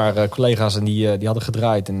noemen. Maar collega's en die hadden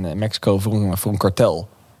gedraaid in Mexico voor een kartel.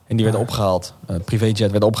 En die werden opgehaald.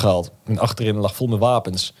 Privéjet werd opgehaald. En achterin lag vol met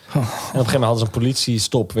wapens. En op een gegeven moment hadden ze een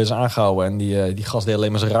politiestop. Werden ze aangehouden. En die gast deed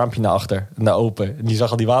alleen maar zijn raampje naar achter. Naar open. En die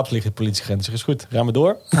zag al die wapens liggen. De politieagent. Die zegt, is goed, gaan we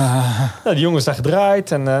door. Nou, die jongens daar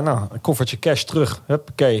gedraaid. En een koffertje cash terug.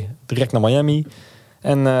 Huppakee, direct naar Miami.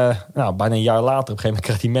 En bijna een jaar later. Op een gegeven moment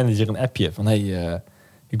krijgt die manager een appje. Van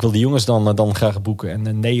ik wil die jongens dan graag boeken.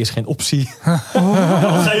 En nee is geen optie. Wat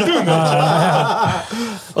ga je doen?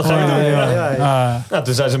 Wat ga je doen? Nou,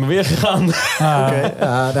 toen zijn ze maar weer gegaan. Oké.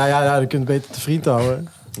 Dan kun je het beter te vriend houden.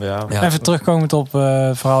 Ja. Even terugkomend op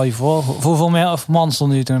het verhaal hiervoor. Hoeveel man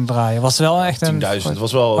stond u toen draaien? Was het wel echt een... 10.000. Het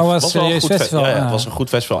was wel een serieus goed festival. Het was een goed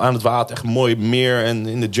festival. Aan het water. Echt mooi meer en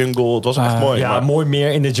in de jungle. Het was echt mooi. Ja, maar mooi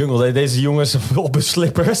meer in de jungle. Deze jongens op hun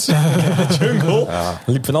slippers in de jungle.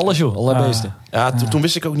 Liep van alles, joh. Allerlei beesten. Ja, toen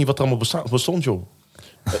wist ik ook niet wat er allemaal bestond, joh.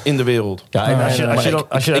 In de wereld. Ja, en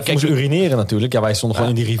als je moest urineren natuurlijk. Ja, wij stonden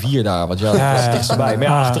gewoon in die rivier daar. Want dat was het dichtstbij. Maar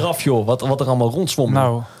achteraf, joh. Wat er allemaal rondzwom.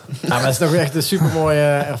 Nou. Maar het is toch echt een supermooie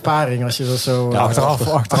ervaring als je dat zo... achteraf.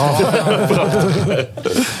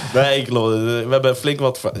 Nee, klopt. We hebben flink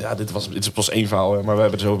wat... Ja, dit is pas 1 verhaal. Maar we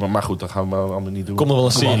hebben er zo... Maar goed, dat gaan we allemaal niet doen. Komt er wel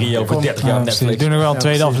een serie over 30 jaar op Netflix. We doen nog wel een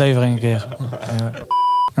tweede aflevering een keer.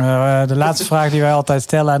 De laatste vraag die wij altijd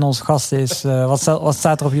stellen aan onze gasten is... wat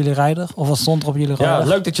staat er op jullie rijder? Of wat stond er op jullie rijder? Ja,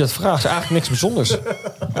 leuk dat je dat vraagt. Het is eigenlijk niks bijzonders.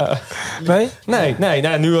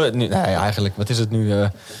 Nee, nu eigenlijk. Wat is het nu?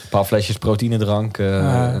 Een paar flesjes proteïnedrank.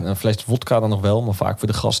 Een fles vodka dan nog wel, maar vaak voor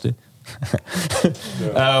de gasten.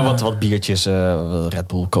 Wat biertjes, Red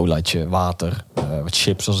Bull, colaatje, water, wat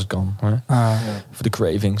chips als het kan. Voor de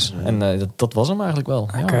cravings. En dat was hem eigenlijk wel.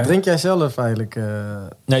 Ja. Drink jij zelf eigenlijk?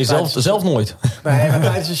 Nee, zelf nooit. Nee, maar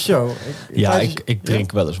tijdens een show. Ik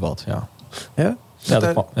drink wel eens wat, ja. Ja? Ja,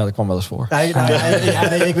 dat kwam wel eens voor. Nee,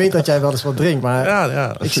 ik weet dat jij wel eens wat drinkt,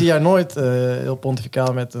 maar ik zie jou nooit heel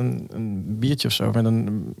pontificaal met een biertje of zo, met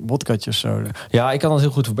een wodkatje of zo. Ja, ik kan dat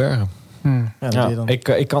heel goed verbergen.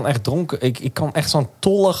 Ik kan echt dronken. Ik kan echt zo'n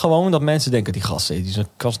tollen gewoon dat mensen denken die gast die is een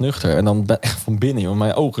kasnuchter. En dan ben echt van binnen, joh,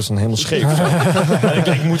 mijn ogen zijn helemaal scheef.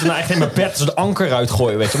 ik moet er nou echt in mijn bed de anker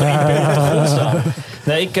uitgooien, weet je. Maar ik ben op de grond staan.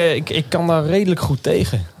 Nee, ik kan daar redelijk goed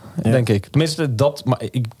tegen. Denk ik. Tenminste, maar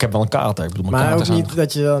ik heb wel een kater. Ik bedoel, maar ook niet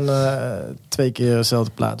dat je dan 2 keer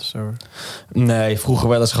dezelfde plaat of zo? Nee, vroeger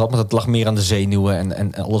wel eens gehad, maar dat lag meer aan de zenuwen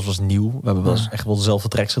en alles was nieuw. We hebben wel eens echt wel dezelfde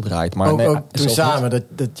tracks gedraaid. Maar ook toen samen,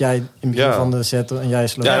 dat jij in het begin van de set en jij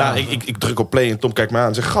sloot. Ja, ik druk op play en Thom kijkt me aan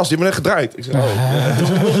en zegt, gast, die hebben net gedraaid. Ik zeg,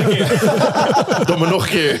 doe me nog een keer. Doe me nog een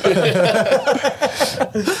keer.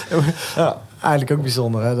 Eigenlijk ook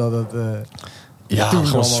bijzonder, hè, dat het... Ja,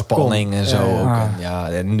 gewoon spanning en zo.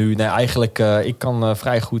 En nu, eigenlijk, ik kan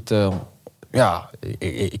vrij goed...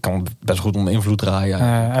 ik kan best goed onder invloed draaien.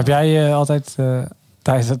 Heb jij altijd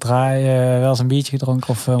tijdens het draaien wel eens een biertje gedronken?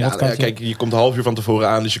 Of kijk, je komt een half uur van tevoren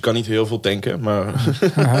aan, dus je kan niet heel veel tanken. Maar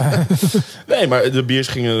nee, maar de biers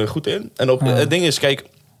gingen er goed in. En het ding is, kijk, op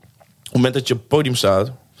het moment dat je op het podium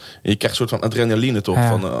staat... Je krijgt een soort van adrenaline toch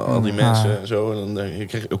van al die mensen en zo. En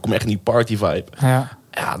dan kom je echt in die party vibe. Ja.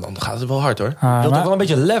 Ja, dan gaat het wel hard hoor. Je wilt toch wel een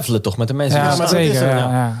beetje levelen toch met de mensen. Ja, maar zeker.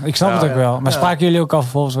 Ja. Ik snap het ook wel. Maar spraken jullie ook af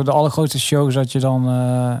bijvoorbeeld voor de allergrootste shows dat je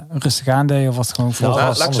dan rustig aandeed of was het gewoon vol?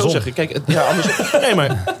 Laat ik zo zeggen. Kijk, andersom. Nee,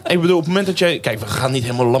 maar ik bedoel, op het moment dat jij... Kijk, we gaan niet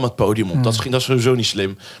helemaal lam het podium op. Dat is sowieso niet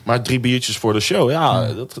slim. Maar 3 biertjes voor de show,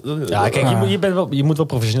 je moet wel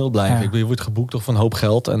professioneel blijven. Je wordt geboekt toch van een hoop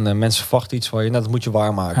geld. En mensen verwachten iets van je. Nou, dat moet je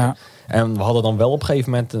waarmaken. Ja. En we hadden dan wel op een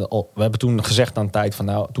gegeven moment... we hebben toen gezegd aan de tijd van...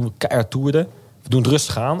 Nou, toen we keihard toerden... We doen het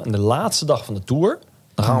rustig aan. En de laatste dag van de tour...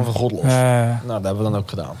 Dan gaan we van God los. Nou, dat hebben we dan ook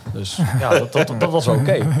gedaan. Dus dat was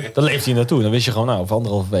oké. Dan leefde je naartoe. Dan wist je gewoon, nou,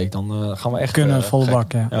 over 1,5 week... Dan gaan we echt... Kunnen volle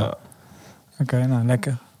bak, Oké, nou,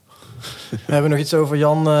 lekker. We hebben nog iets over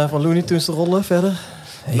Jan van Looney Tunes te rollen verder?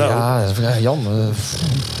 Ja, Jan...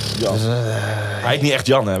 hij is niet echt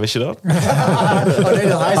Jan, hè? Wist je dat?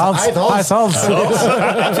 Hij is Hans. Ik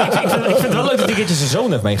vind het wel leuk dat hij een keertje zijn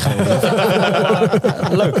zoon heeft meegenomen.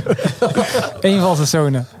 Leuk. Eén van zijn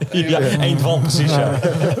zonen. Ja, één van, precies. Ja.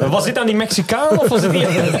 Was dit nou die Mexicaan of was het die...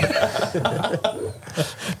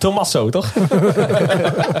 Tommaso, toch?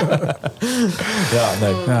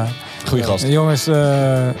 Goeie gast. Jongens,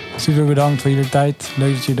 super bedankt voor jullie tijd.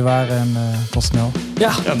 Leuk dat jullie er waren en tot snel.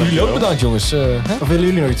 Ja, jullie ook bedankt, jongens. Of willen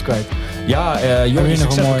jullie nog iets kwijt? Ja, jullie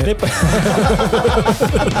nog een mooie knippen.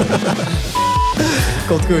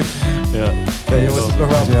 Komt goed. Ja, jongens,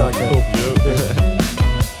 nogmaals bedankt.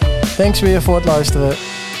 Thanks weer voor het luisteren.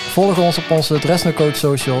 Volg ons op onze DressNoCode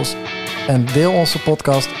socials en deel onze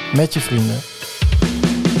podcast met je vrienden.